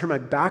 I'm going to turn my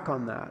back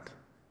on that.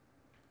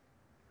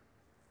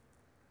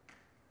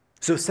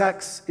 So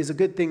sex is a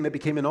good thing that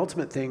became an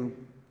ultimate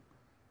thing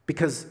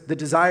because the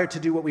desire to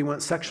do what we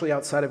want sexually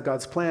outside of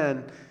God's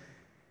plan,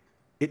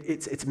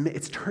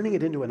 it's turning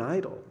it into an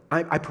idol.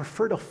 I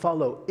prefer to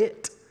follow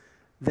it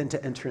than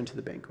to enter into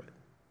the banquet.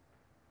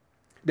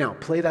 Now,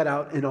 play that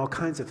out in all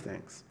kinds of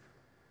things.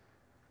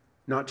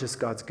 Not just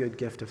God's good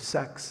gift of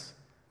sex,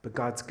 but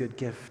God's good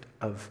gift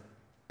of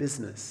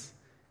business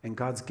and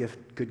God's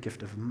good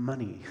gift of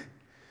money,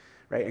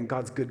 right? And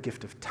God's good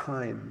gift of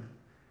time.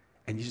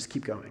 And you just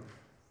keep going.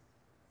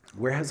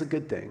 Where has a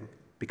good thing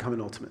become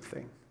an ultimate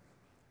thing?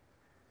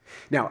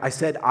 Now, I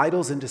said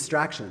idols and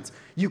distractions.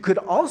 You could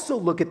also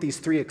look at these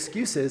three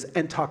excuses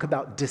and talk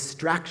about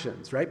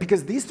distractions, right?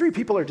 Because these three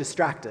people are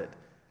distracted.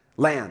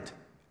 Land,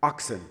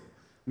 oxen,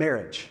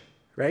 marriage,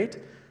 right?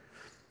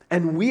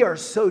 And we are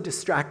so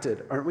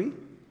distracted, aren't we?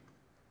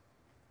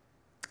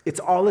 It's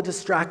all a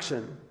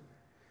distraction.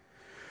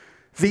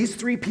 These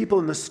three people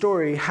in the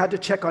story had to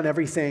check on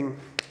everything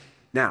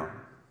now,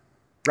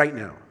 right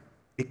now.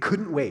 It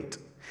couldn't wait.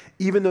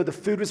 Even though the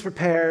food was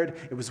prepared,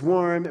 it was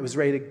warm, it was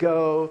ready to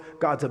go,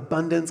 God's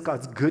abundance,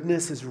 God's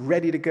goodness is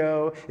ready to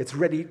go. It's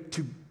ready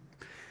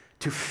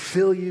to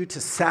fill you, to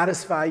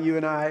satisfy you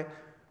and I,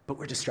 but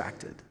we're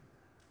distracted.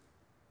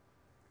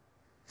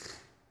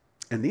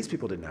 And these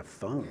people didn't have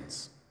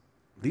phones.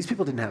 These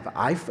people didn't have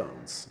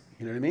iPhones.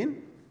 You know what I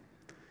mean?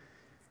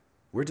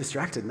 We're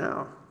distracted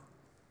now.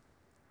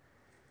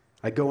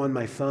 I go on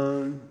my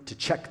phone to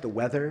check the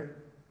weather.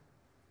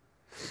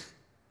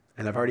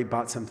 and I've already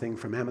bought something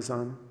from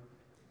Amazon,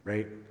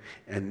 right?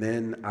 And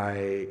then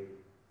I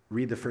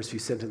read the first few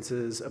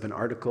sentences of an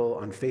article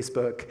on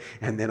Facebook,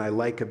 and then I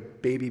like a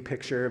baby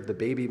picture of the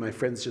baby my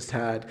friends just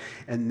had,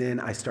 and then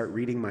I start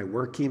reading my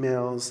work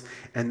emails,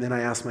 and then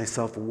I ask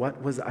myself, what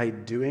was I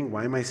doing?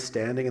 Why am I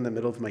standing in the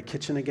middle of my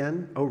kitchen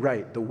again? Oh,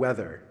 right, the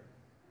weather.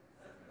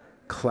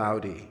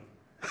 Cloudy.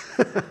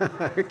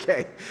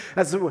 Okay,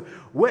 that's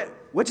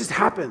what just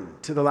happened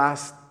to the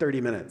last 30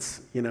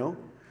 minutes, you know?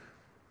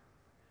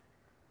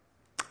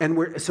 And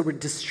we're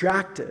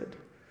distracted.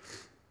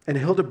 And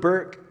Hilda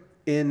Burke,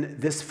 in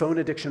this phone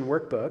addiction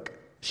workbook,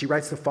 she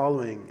writes the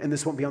following, and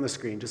this won't be on the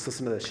screen, just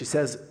listen to this. She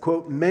says,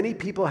 quote, "Many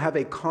people have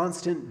a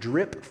constant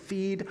drip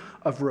feed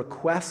of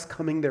requests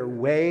coming their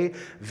way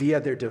via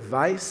their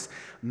device,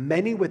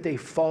 many with a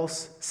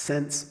false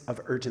sense of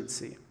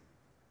urgency."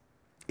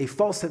 A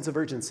false sense of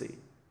urgency.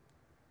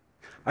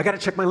 I got to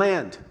check my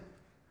land.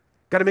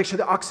 Got to make sure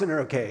the oxen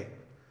are okay,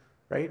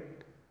 right?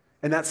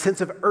 And that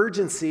sense of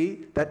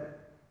urgency, that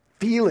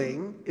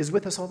feeling, is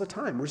with us all the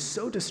time. We're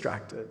so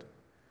distracted.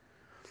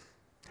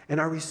 And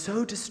are we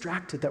so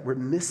distracted that we're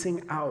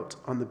missing out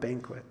on the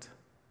banquet,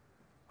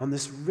 on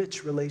this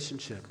rich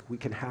relationship we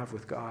can have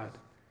with God,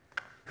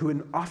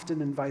 who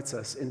often invites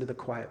us into the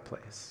quiet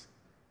place,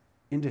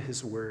 into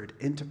his word,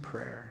 into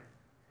prayer,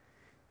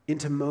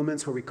 into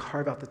moments where we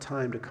carve out the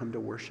time to come to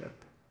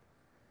worship.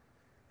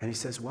 And he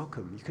says,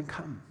 welcome, you can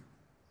come.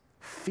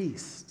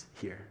 Feast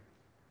here.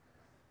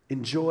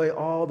 Enjoy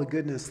all the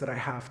goodness that I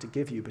have to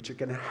give you, but you're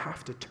going to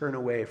have to turn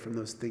away from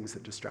those things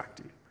that distract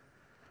you.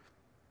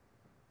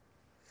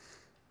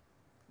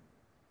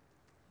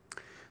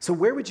 So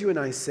where would you and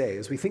I say,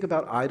 as we think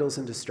about idols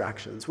and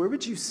distractions, where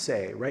would you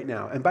say right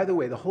now, and by the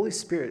way, the Holy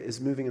Spirit is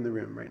moving in the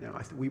room right now.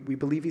 We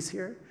believe he's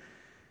here.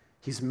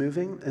 He's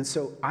moving, and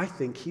so I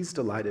think he's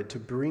delighted to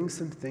bring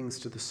some things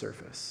to the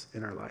surface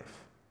in our life.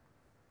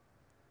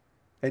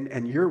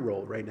 And your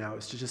role right now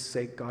is to just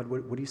say, God,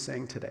 what are you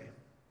saying today?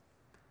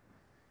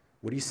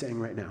 What are you saying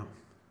right now?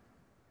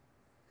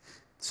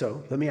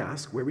 So let me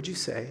ask, where would you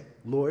say,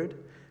 Lord,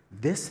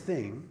 this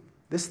thing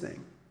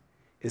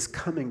is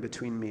coming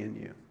between me and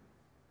you?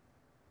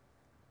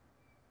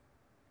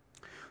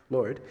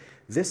 Lord,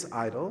 this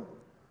idol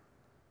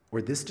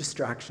or this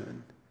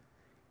distraction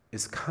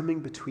is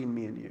coming between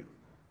me and you.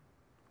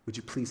 Would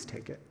you please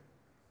take it?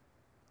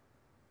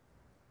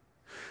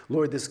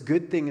 Lord, this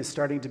good thing is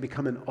starting to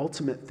become an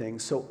ultimate thing,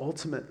 so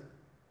ultimate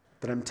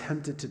that I'm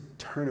tempted to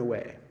turn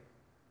away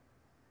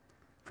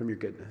from your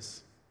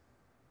goodness.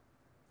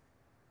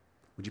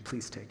 Would you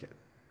please take it?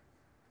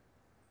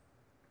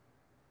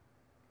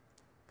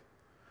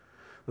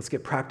 Let's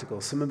get practical.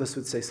 Some of us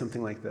would say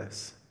something like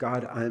this: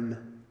 God,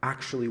 I'm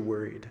actually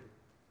worried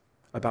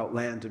about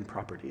land and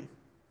property.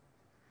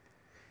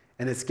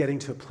 And it's getting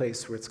to a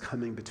place where it's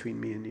coming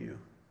between me and you.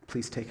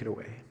 Please take it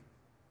away.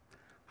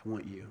 I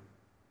want you.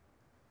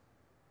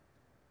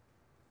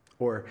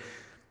 Or,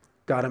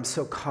 God, I'm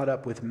so caught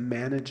up with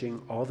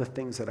managing all the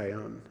things that I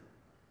own.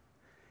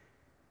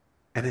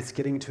 And it's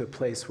getting to a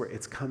place where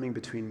it's coming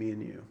between me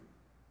and you.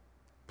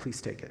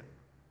 Please take it.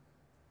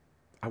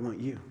 I want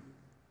you.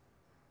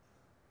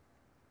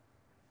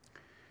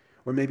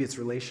 Or maybe it's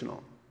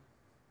relational.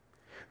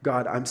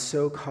 God, I'm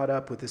so caught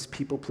up with this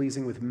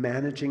people-pleasing, with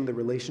managing the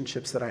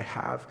relationships that I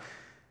have.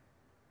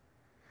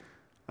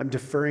 I'm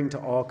deferring to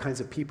all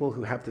kinds of people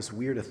who have this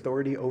weird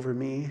authority over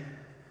me.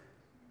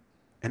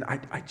 And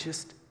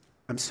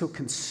I'm so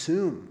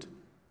consumed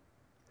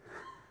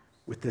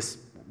with this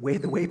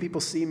the way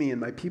people see me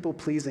and my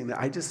people-pleasing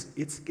that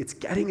it's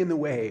getting in the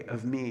way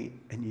of me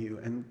and you.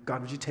 And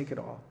God, would you take it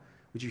all?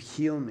 Would you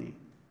heal me?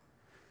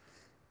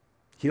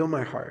 Heal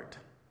my heart.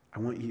 I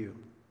want you.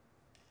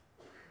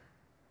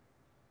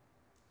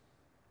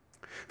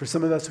 For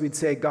some of us, we'd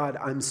say, God,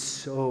 I'm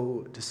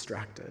so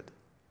distracted.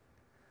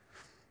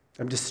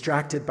 I'm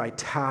distracted by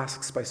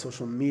tasks, by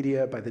social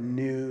media, by the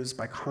news,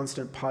 by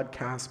constant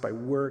podcasts, by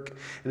work,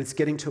 and it's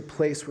getting to a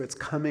place where it's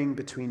coming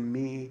between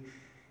me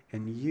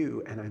and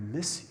you, and I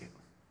miss you.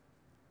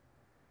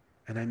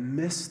 And I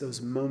miss those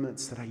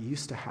moments that I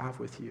used to have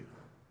with you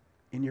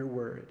in your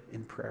word,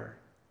 in prayer.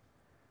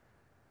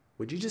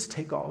 Would you just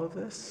take all of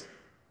this?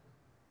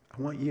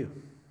 I want you.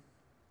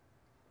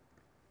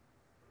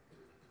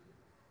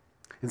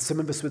 And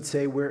some of us would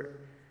say,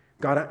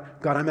 God,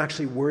 I'm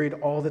actually worried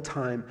all the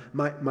time.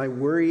 My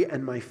worry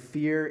and my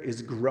fear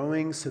is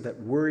growing so that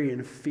worry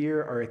and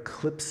fear are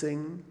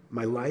eclipsing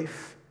my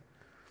life.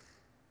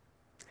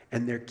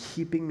 And they're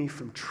keeping me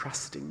from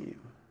trusting you.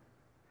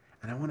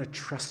 And I want to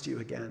trust you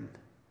again.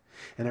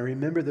 And I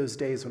remember those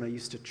days when I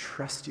used to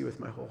trust you with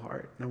my whole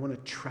heart. And I want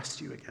to trust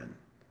you again.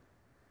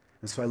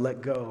 And so I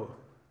let go.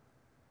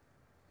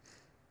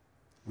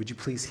 Would you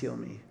please heal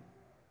me?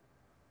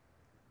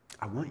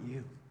 I want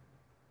you.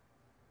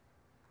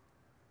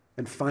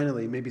 And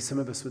finally, maybe some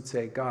of us would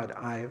say, God,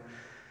 I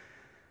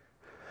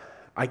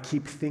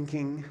keep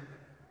thinking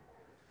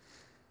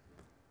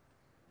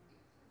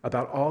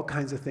about all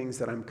kinds of things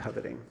that I'm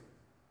coveting.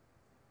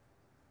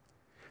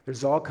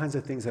 There's all kinds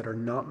of things that are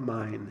not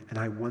mine, and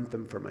I want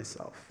them for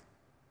myself.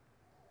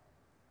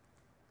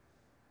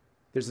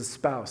 There's a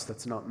spouse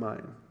that's not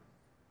mine.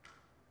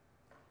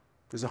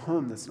 There's a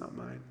home that's not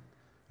mine.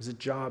 There's a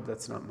job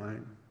that's not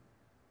mine.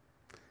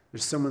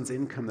 There's someone's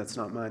income that's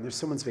not mine. There's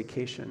someone's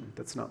vacation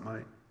that's not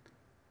mine.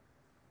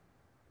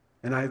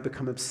 And I've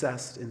become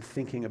obsessed in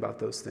thinking about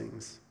those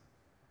things.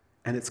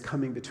 And it's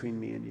coming between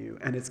me and you.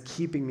 And it's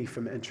keeping me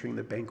from entering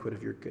the banquet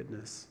of your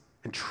goodness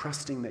and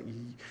trusting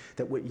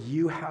that what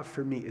you have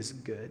for me is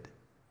good.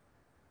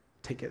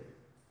 Take it.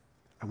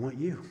 I want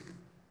you.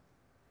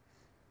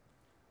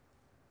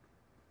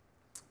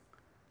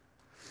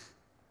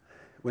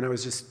 When I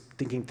was just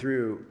thinking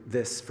through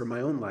this for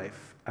my own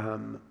life,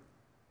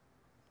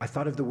 I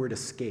thought of the word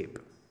escape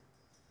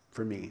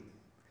for me.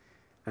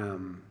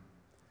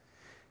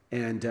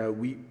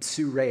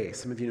 Sue Ray,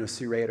 some of you know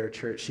Sue Ray at our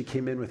church, she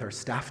came in with our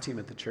staff team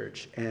at the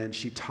church, and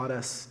she taught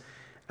us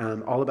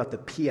all about the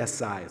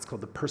PSI. It's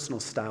called the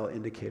Personal Style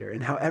Indicator,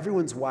 and how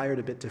everyone's wired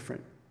a bit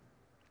different.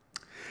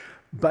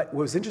 But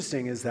what was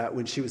interesting is that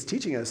when she was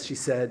teaching us, she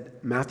said,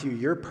 Matthew,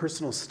 your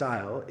personal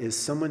style is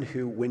someone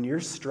who, when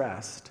you're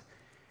stressed,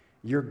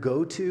 your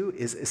go-to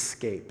is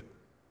escape.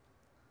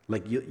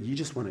 Like you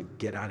just want to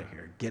get out of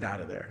here, get out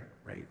of there,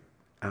 right?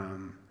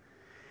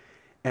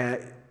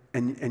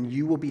 And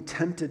you will be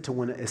tempted to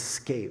want to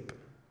escape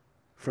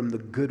from the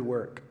good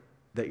work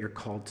that you're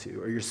called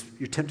to, or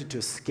you're tempted to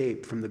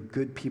escape from the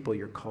good people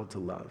you're called to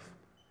love.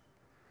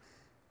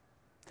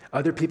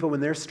 Other people,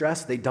 when they're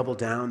stressed, they double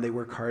down, they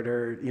work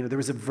harder. You know, there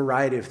was a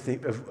variety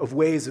of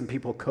ways when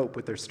people cope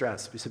with their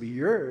stress. So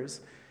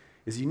yours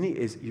is unique.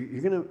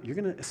 You're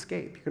gonna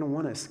escape. You're gonna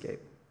want to escape.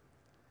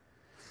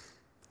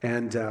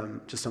 And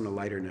just on a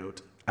lighter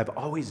note, I've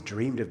always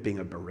dreamed of being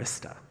a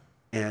barista.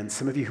 And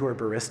some of you who are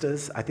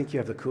baristas, I think you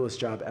have the coolest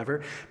job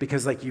ever,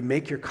 because like you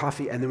make your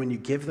coffee, and then when you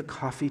give the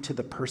coffee to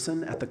the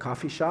person at the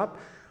coffee shop,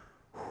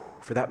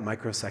 for that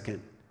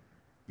microsecond,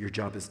 your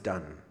job is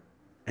done.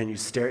 And you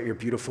stare at your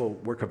beautiful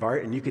work of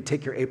art, and you could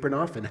take your apron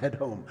off and head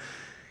home.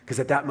 Because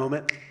at that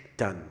moment,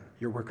 done.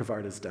 Your work of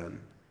art is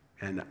done.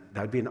 And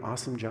that would be an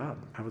awesome job.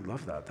 I would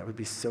love that. That would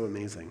be so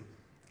amazing.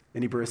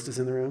 Any baristas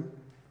in the room?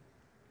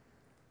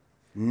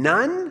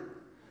 None?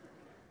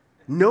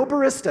 No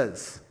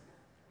baristas.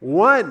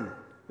 One.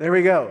 There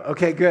we go.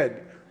 Okay,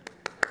 good.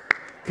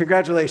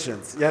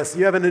 Congratulations. Yes,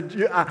 you have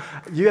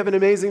an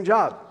amazing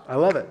job. I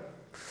love it.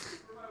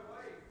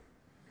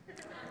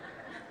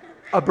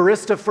 A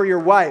barista for your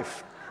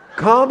wife.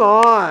 Come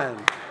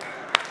on.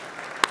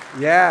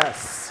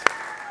 Yes.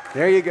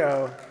 There you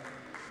go.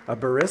 A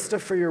barista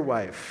for your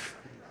wife.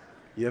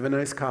 You have a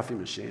nice coffee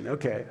machine.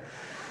 Okay.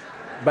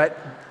 But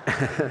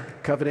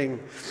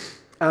coveting.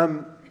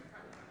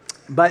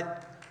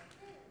 But,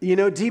 you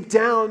know, deep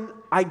down,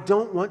 I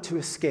don't want to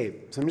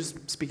escape. So I'm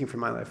just speaking from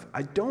my life.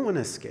 I don't want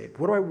to escape.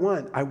 What do I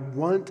want? I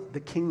want the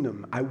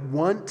kingdom. I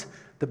want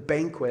the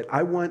banquet.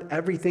 I want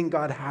everything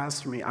God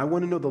has for me. I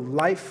want to know the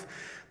life,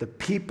 the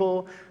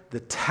people, the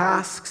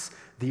tasks,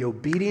 the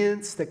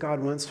obedience that God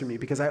wants from me,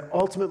 because I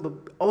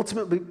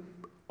ultimately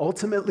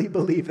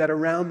believe that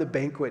around the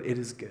banquet it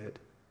is good.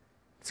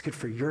 It's good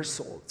for your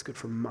soul. It's good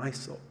for my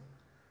soul.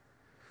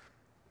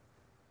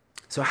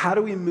 So how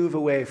do we move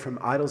away from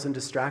idols and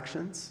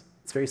distractions?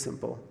 It's very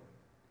simple.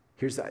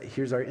 Here's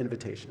our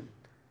invitation.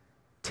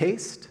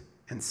 Taste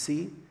and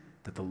see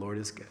that the Lord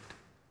is good.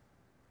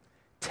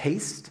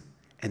 Taste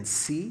and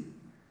see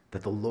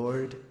that the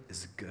Lord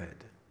is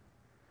good.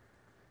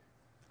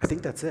 I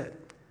think that's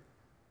it.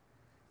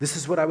 This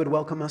is what I would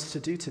welcome us to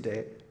do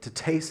today, to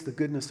taste the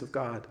goodness of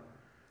God.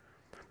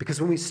 Because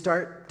when we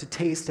start to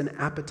taste an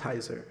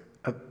appetizer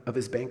of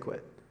his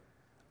banquet,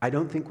 I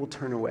don't think we'll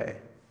turn away.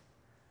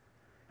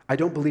 I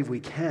don't believe we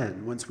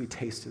can once we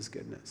taste his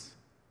goodness.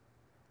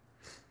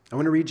 I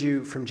want to read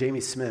you from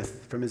Jamie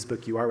Smith from his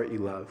book, You Are What You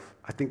Love.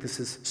 I think this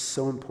is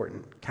so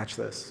important. Catch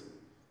this.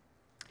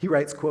 He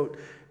writes, quote,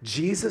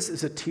 Jesus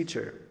is a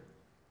teacher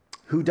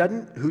who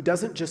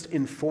doesn't just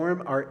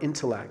inform our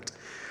intellect,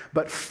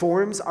 but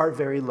forms our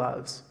very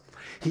loves.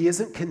 He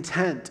isn't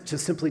content to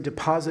simply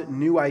deposit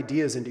new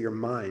ideas into your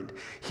mind.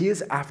 He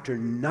is after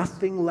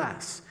nothing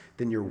less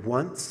than your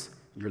wants,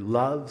 your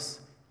loves,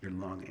 your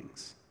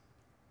longings.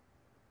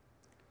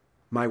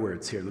 My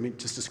words here. Let me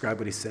just describe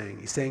what he's saying.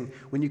 He's saying,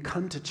 when you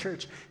come to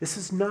church, this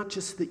is not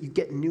just that you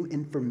get new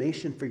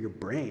information for your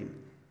brain,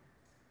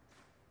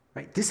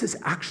 right? This is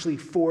actually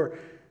for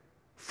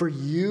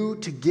you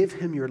to give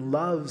him your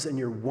loves and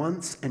your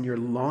wants and your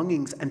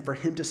longings, and for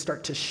him to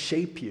start to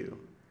shape you.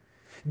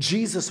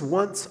 Jesus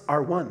wants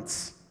our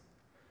wants.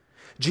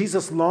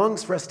 Jesus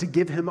longs for us to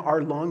give him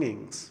our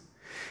longings.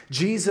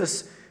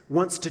 Jesus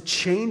wants to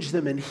change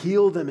them and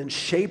heal them and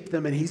shape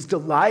them, and he's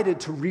delighted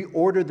to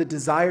reorder the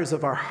desires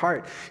of our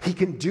heart. He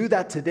can do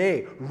that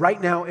today,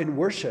 right now in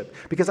worship.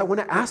 Because I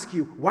want to ask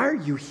you, why are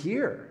you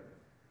here?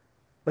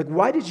 Like,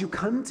 why did you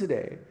come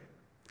today?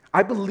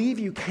 I believe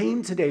you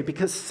came today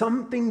because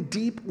something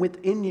deep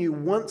within you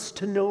wants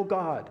to know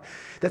God.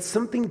 That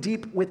something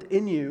deep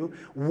within you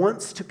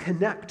wants to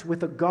connect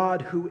with a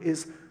God who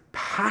is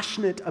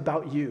passionate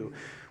about you.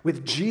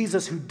 with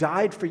Jesus who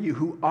died for you,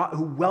 who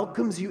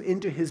welcomes you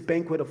into his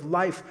banquet of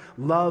life,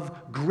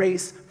 love,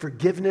 grace,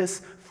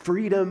 forgiveness,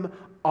 freedom,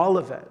 all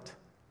of it.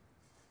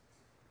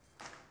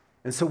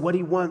 And so what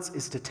he wants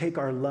is to take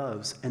our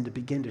loves and to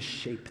begin to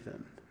shape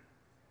them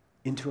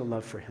into a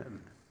love for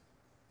him.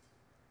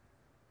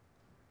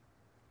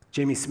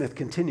 Jamie Smith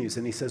continues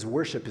and he says,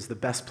 worship is the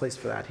best place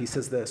for that. He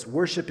says this,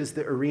 worship is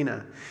the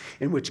arena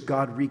in which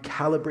God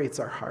recalibrates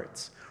our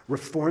hearts,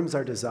 reforms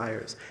our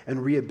desires, and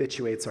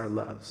rehabituates our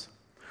loves.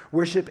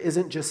 Worship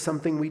isn't just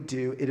something we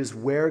do, it is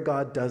where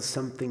God does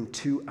something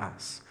to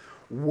us.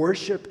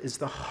 Worship is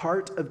the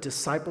heart of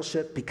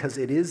discipleship because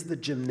it is the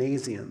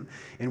gymnasium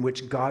in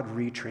which God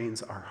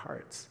retrains our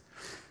hearts.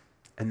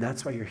 And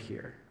that's why you're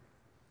here.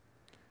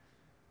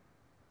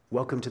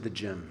 Welcome to the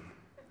gym,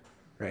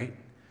 right?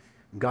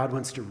 God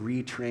wants to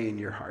retrain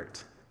your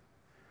heart.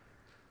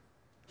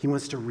 He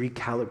wants to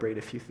recalibrate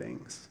a few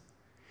things.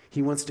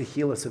 He wants to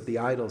heal us of the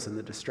idols and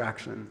the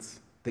distractions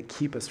that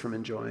keep us from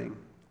enjoying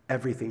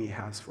everything he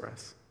has for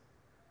us.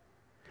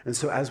 And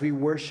so as we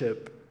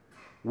worship,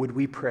 would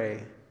we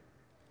pray,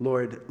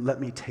 Lord, let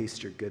me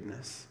taste your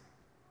goodness.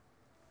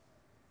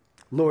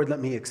 Lord, let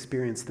me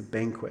experience the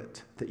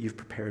banquet that you've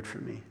prepared for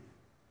me.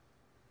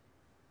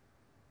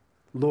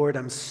 Lord,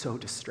 I'm so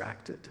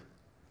distracted.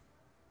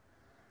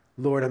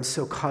 Lord, I'm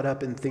so caught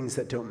up in things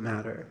that don't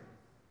matter.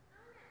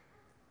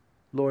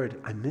 Lord,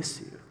 I miss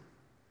you.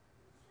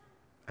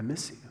 I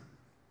miss you.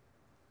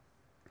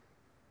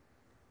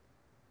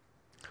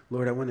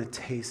 Lord, I want to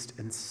taste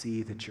and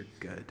see that you're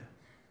good.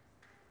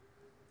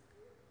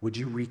 Would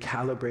you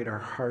recalibrate our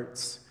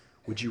hearts?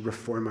 Would you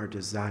reform our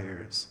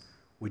desires?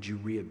 Would you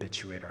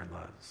rehabituate our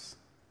loves?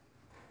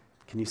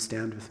 Can you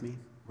stand with me?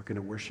 We're going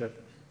to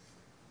worship.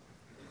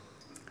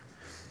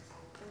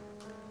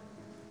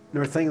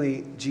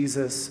 Northingly,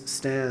 Jesus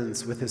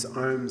stands with his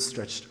arms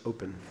stretched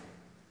open.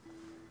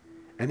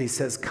 And he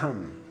says,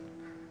 come,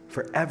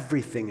 for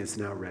everything is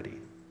now ready.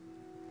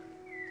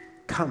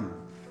 Come.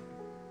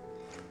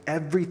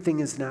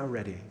 Everything is now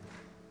ready.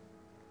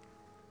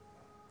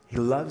 He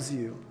loves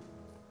you.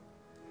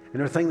 And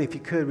Northingly, if you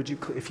could,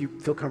 if you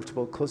feel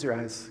comfortable, close your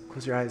eyes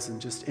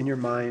and just in your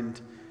mind,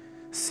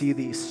 see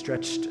the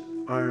stretched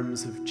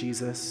arms of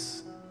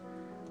Jesus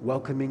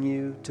welcoming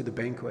you to the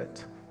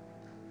banquet.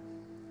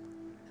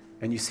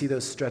 And you see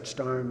those stretched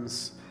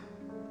arms,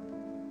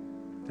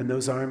 and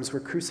those arms were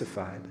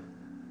crucified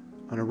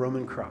on a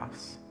Roman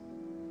cross.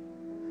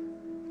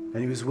 And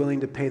he was willing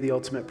to pay the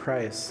ultimate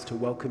price to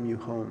welcome you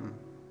home,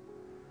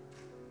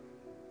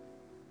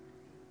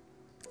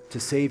 to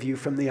save you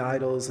from the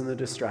idols and the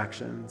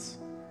distractions,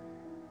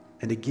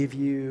 and to give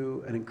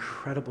you an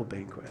incredible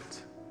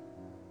banquet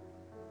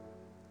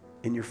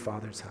in your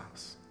Father's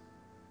house.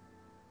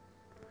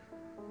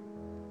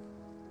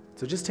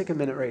 So just take a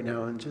minute right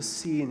now and just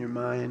see in your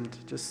mind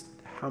just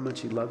how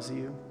much he loves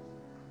you.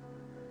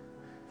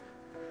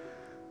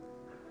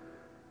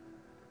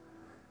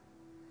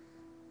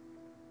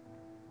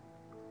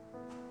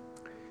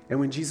 And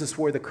when Jesus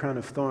wore the crown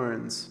of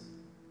thorns,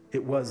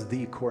 it was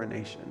the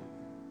coronation.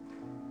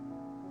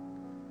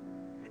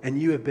 And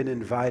you have been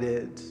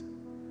invited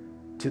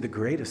to the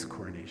greatest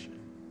coronation.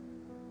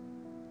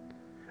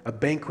 A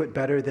banquet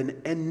better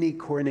than any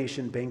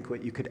coronation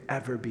banquet you could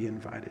ever be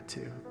invited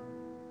to.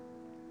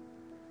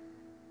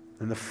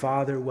 And the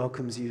Father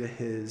welcomes you to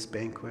his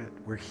banquet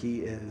where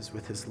he is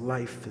with his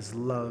life, his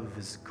love,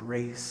 his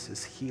grace,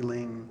 his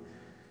healing,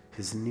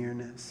 his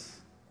nearness.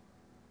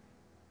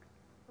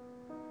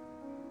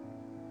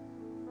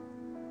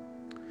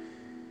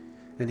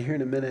 And here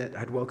in a minute,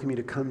 I'd welcome you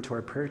to come to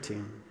our prayer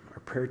team. Our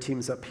prayer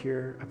team's up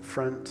here, up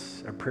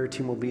front. Our prayer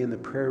team will be in the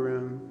prayer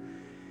room.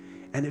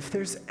 And if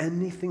there's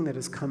anything that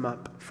has come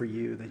up for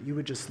you that you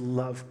would just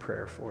love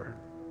prayer for,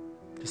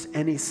 just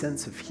any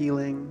sense of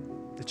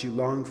healing that you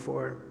long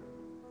for,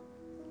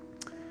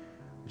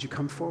 would you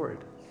come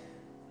forward?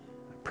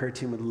 Our prayer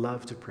team would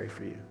love to pray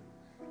for you.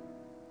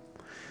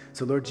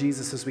 So Lord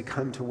Jesus, as we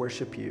come to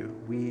worship you,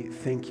 we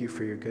thank you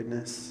for your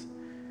goodness.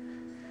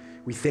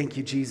 We thank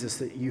you, Jesus,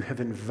 that you have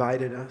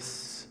invited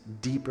us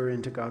deeper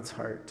into God's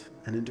heart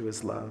and into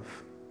his love.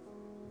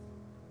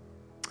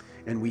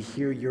 And we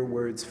hear your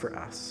words for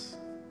us.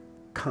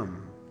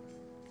 Come,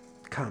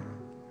 come,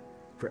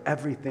 for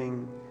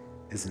everything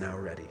is now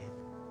ready.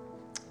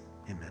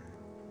 Amen.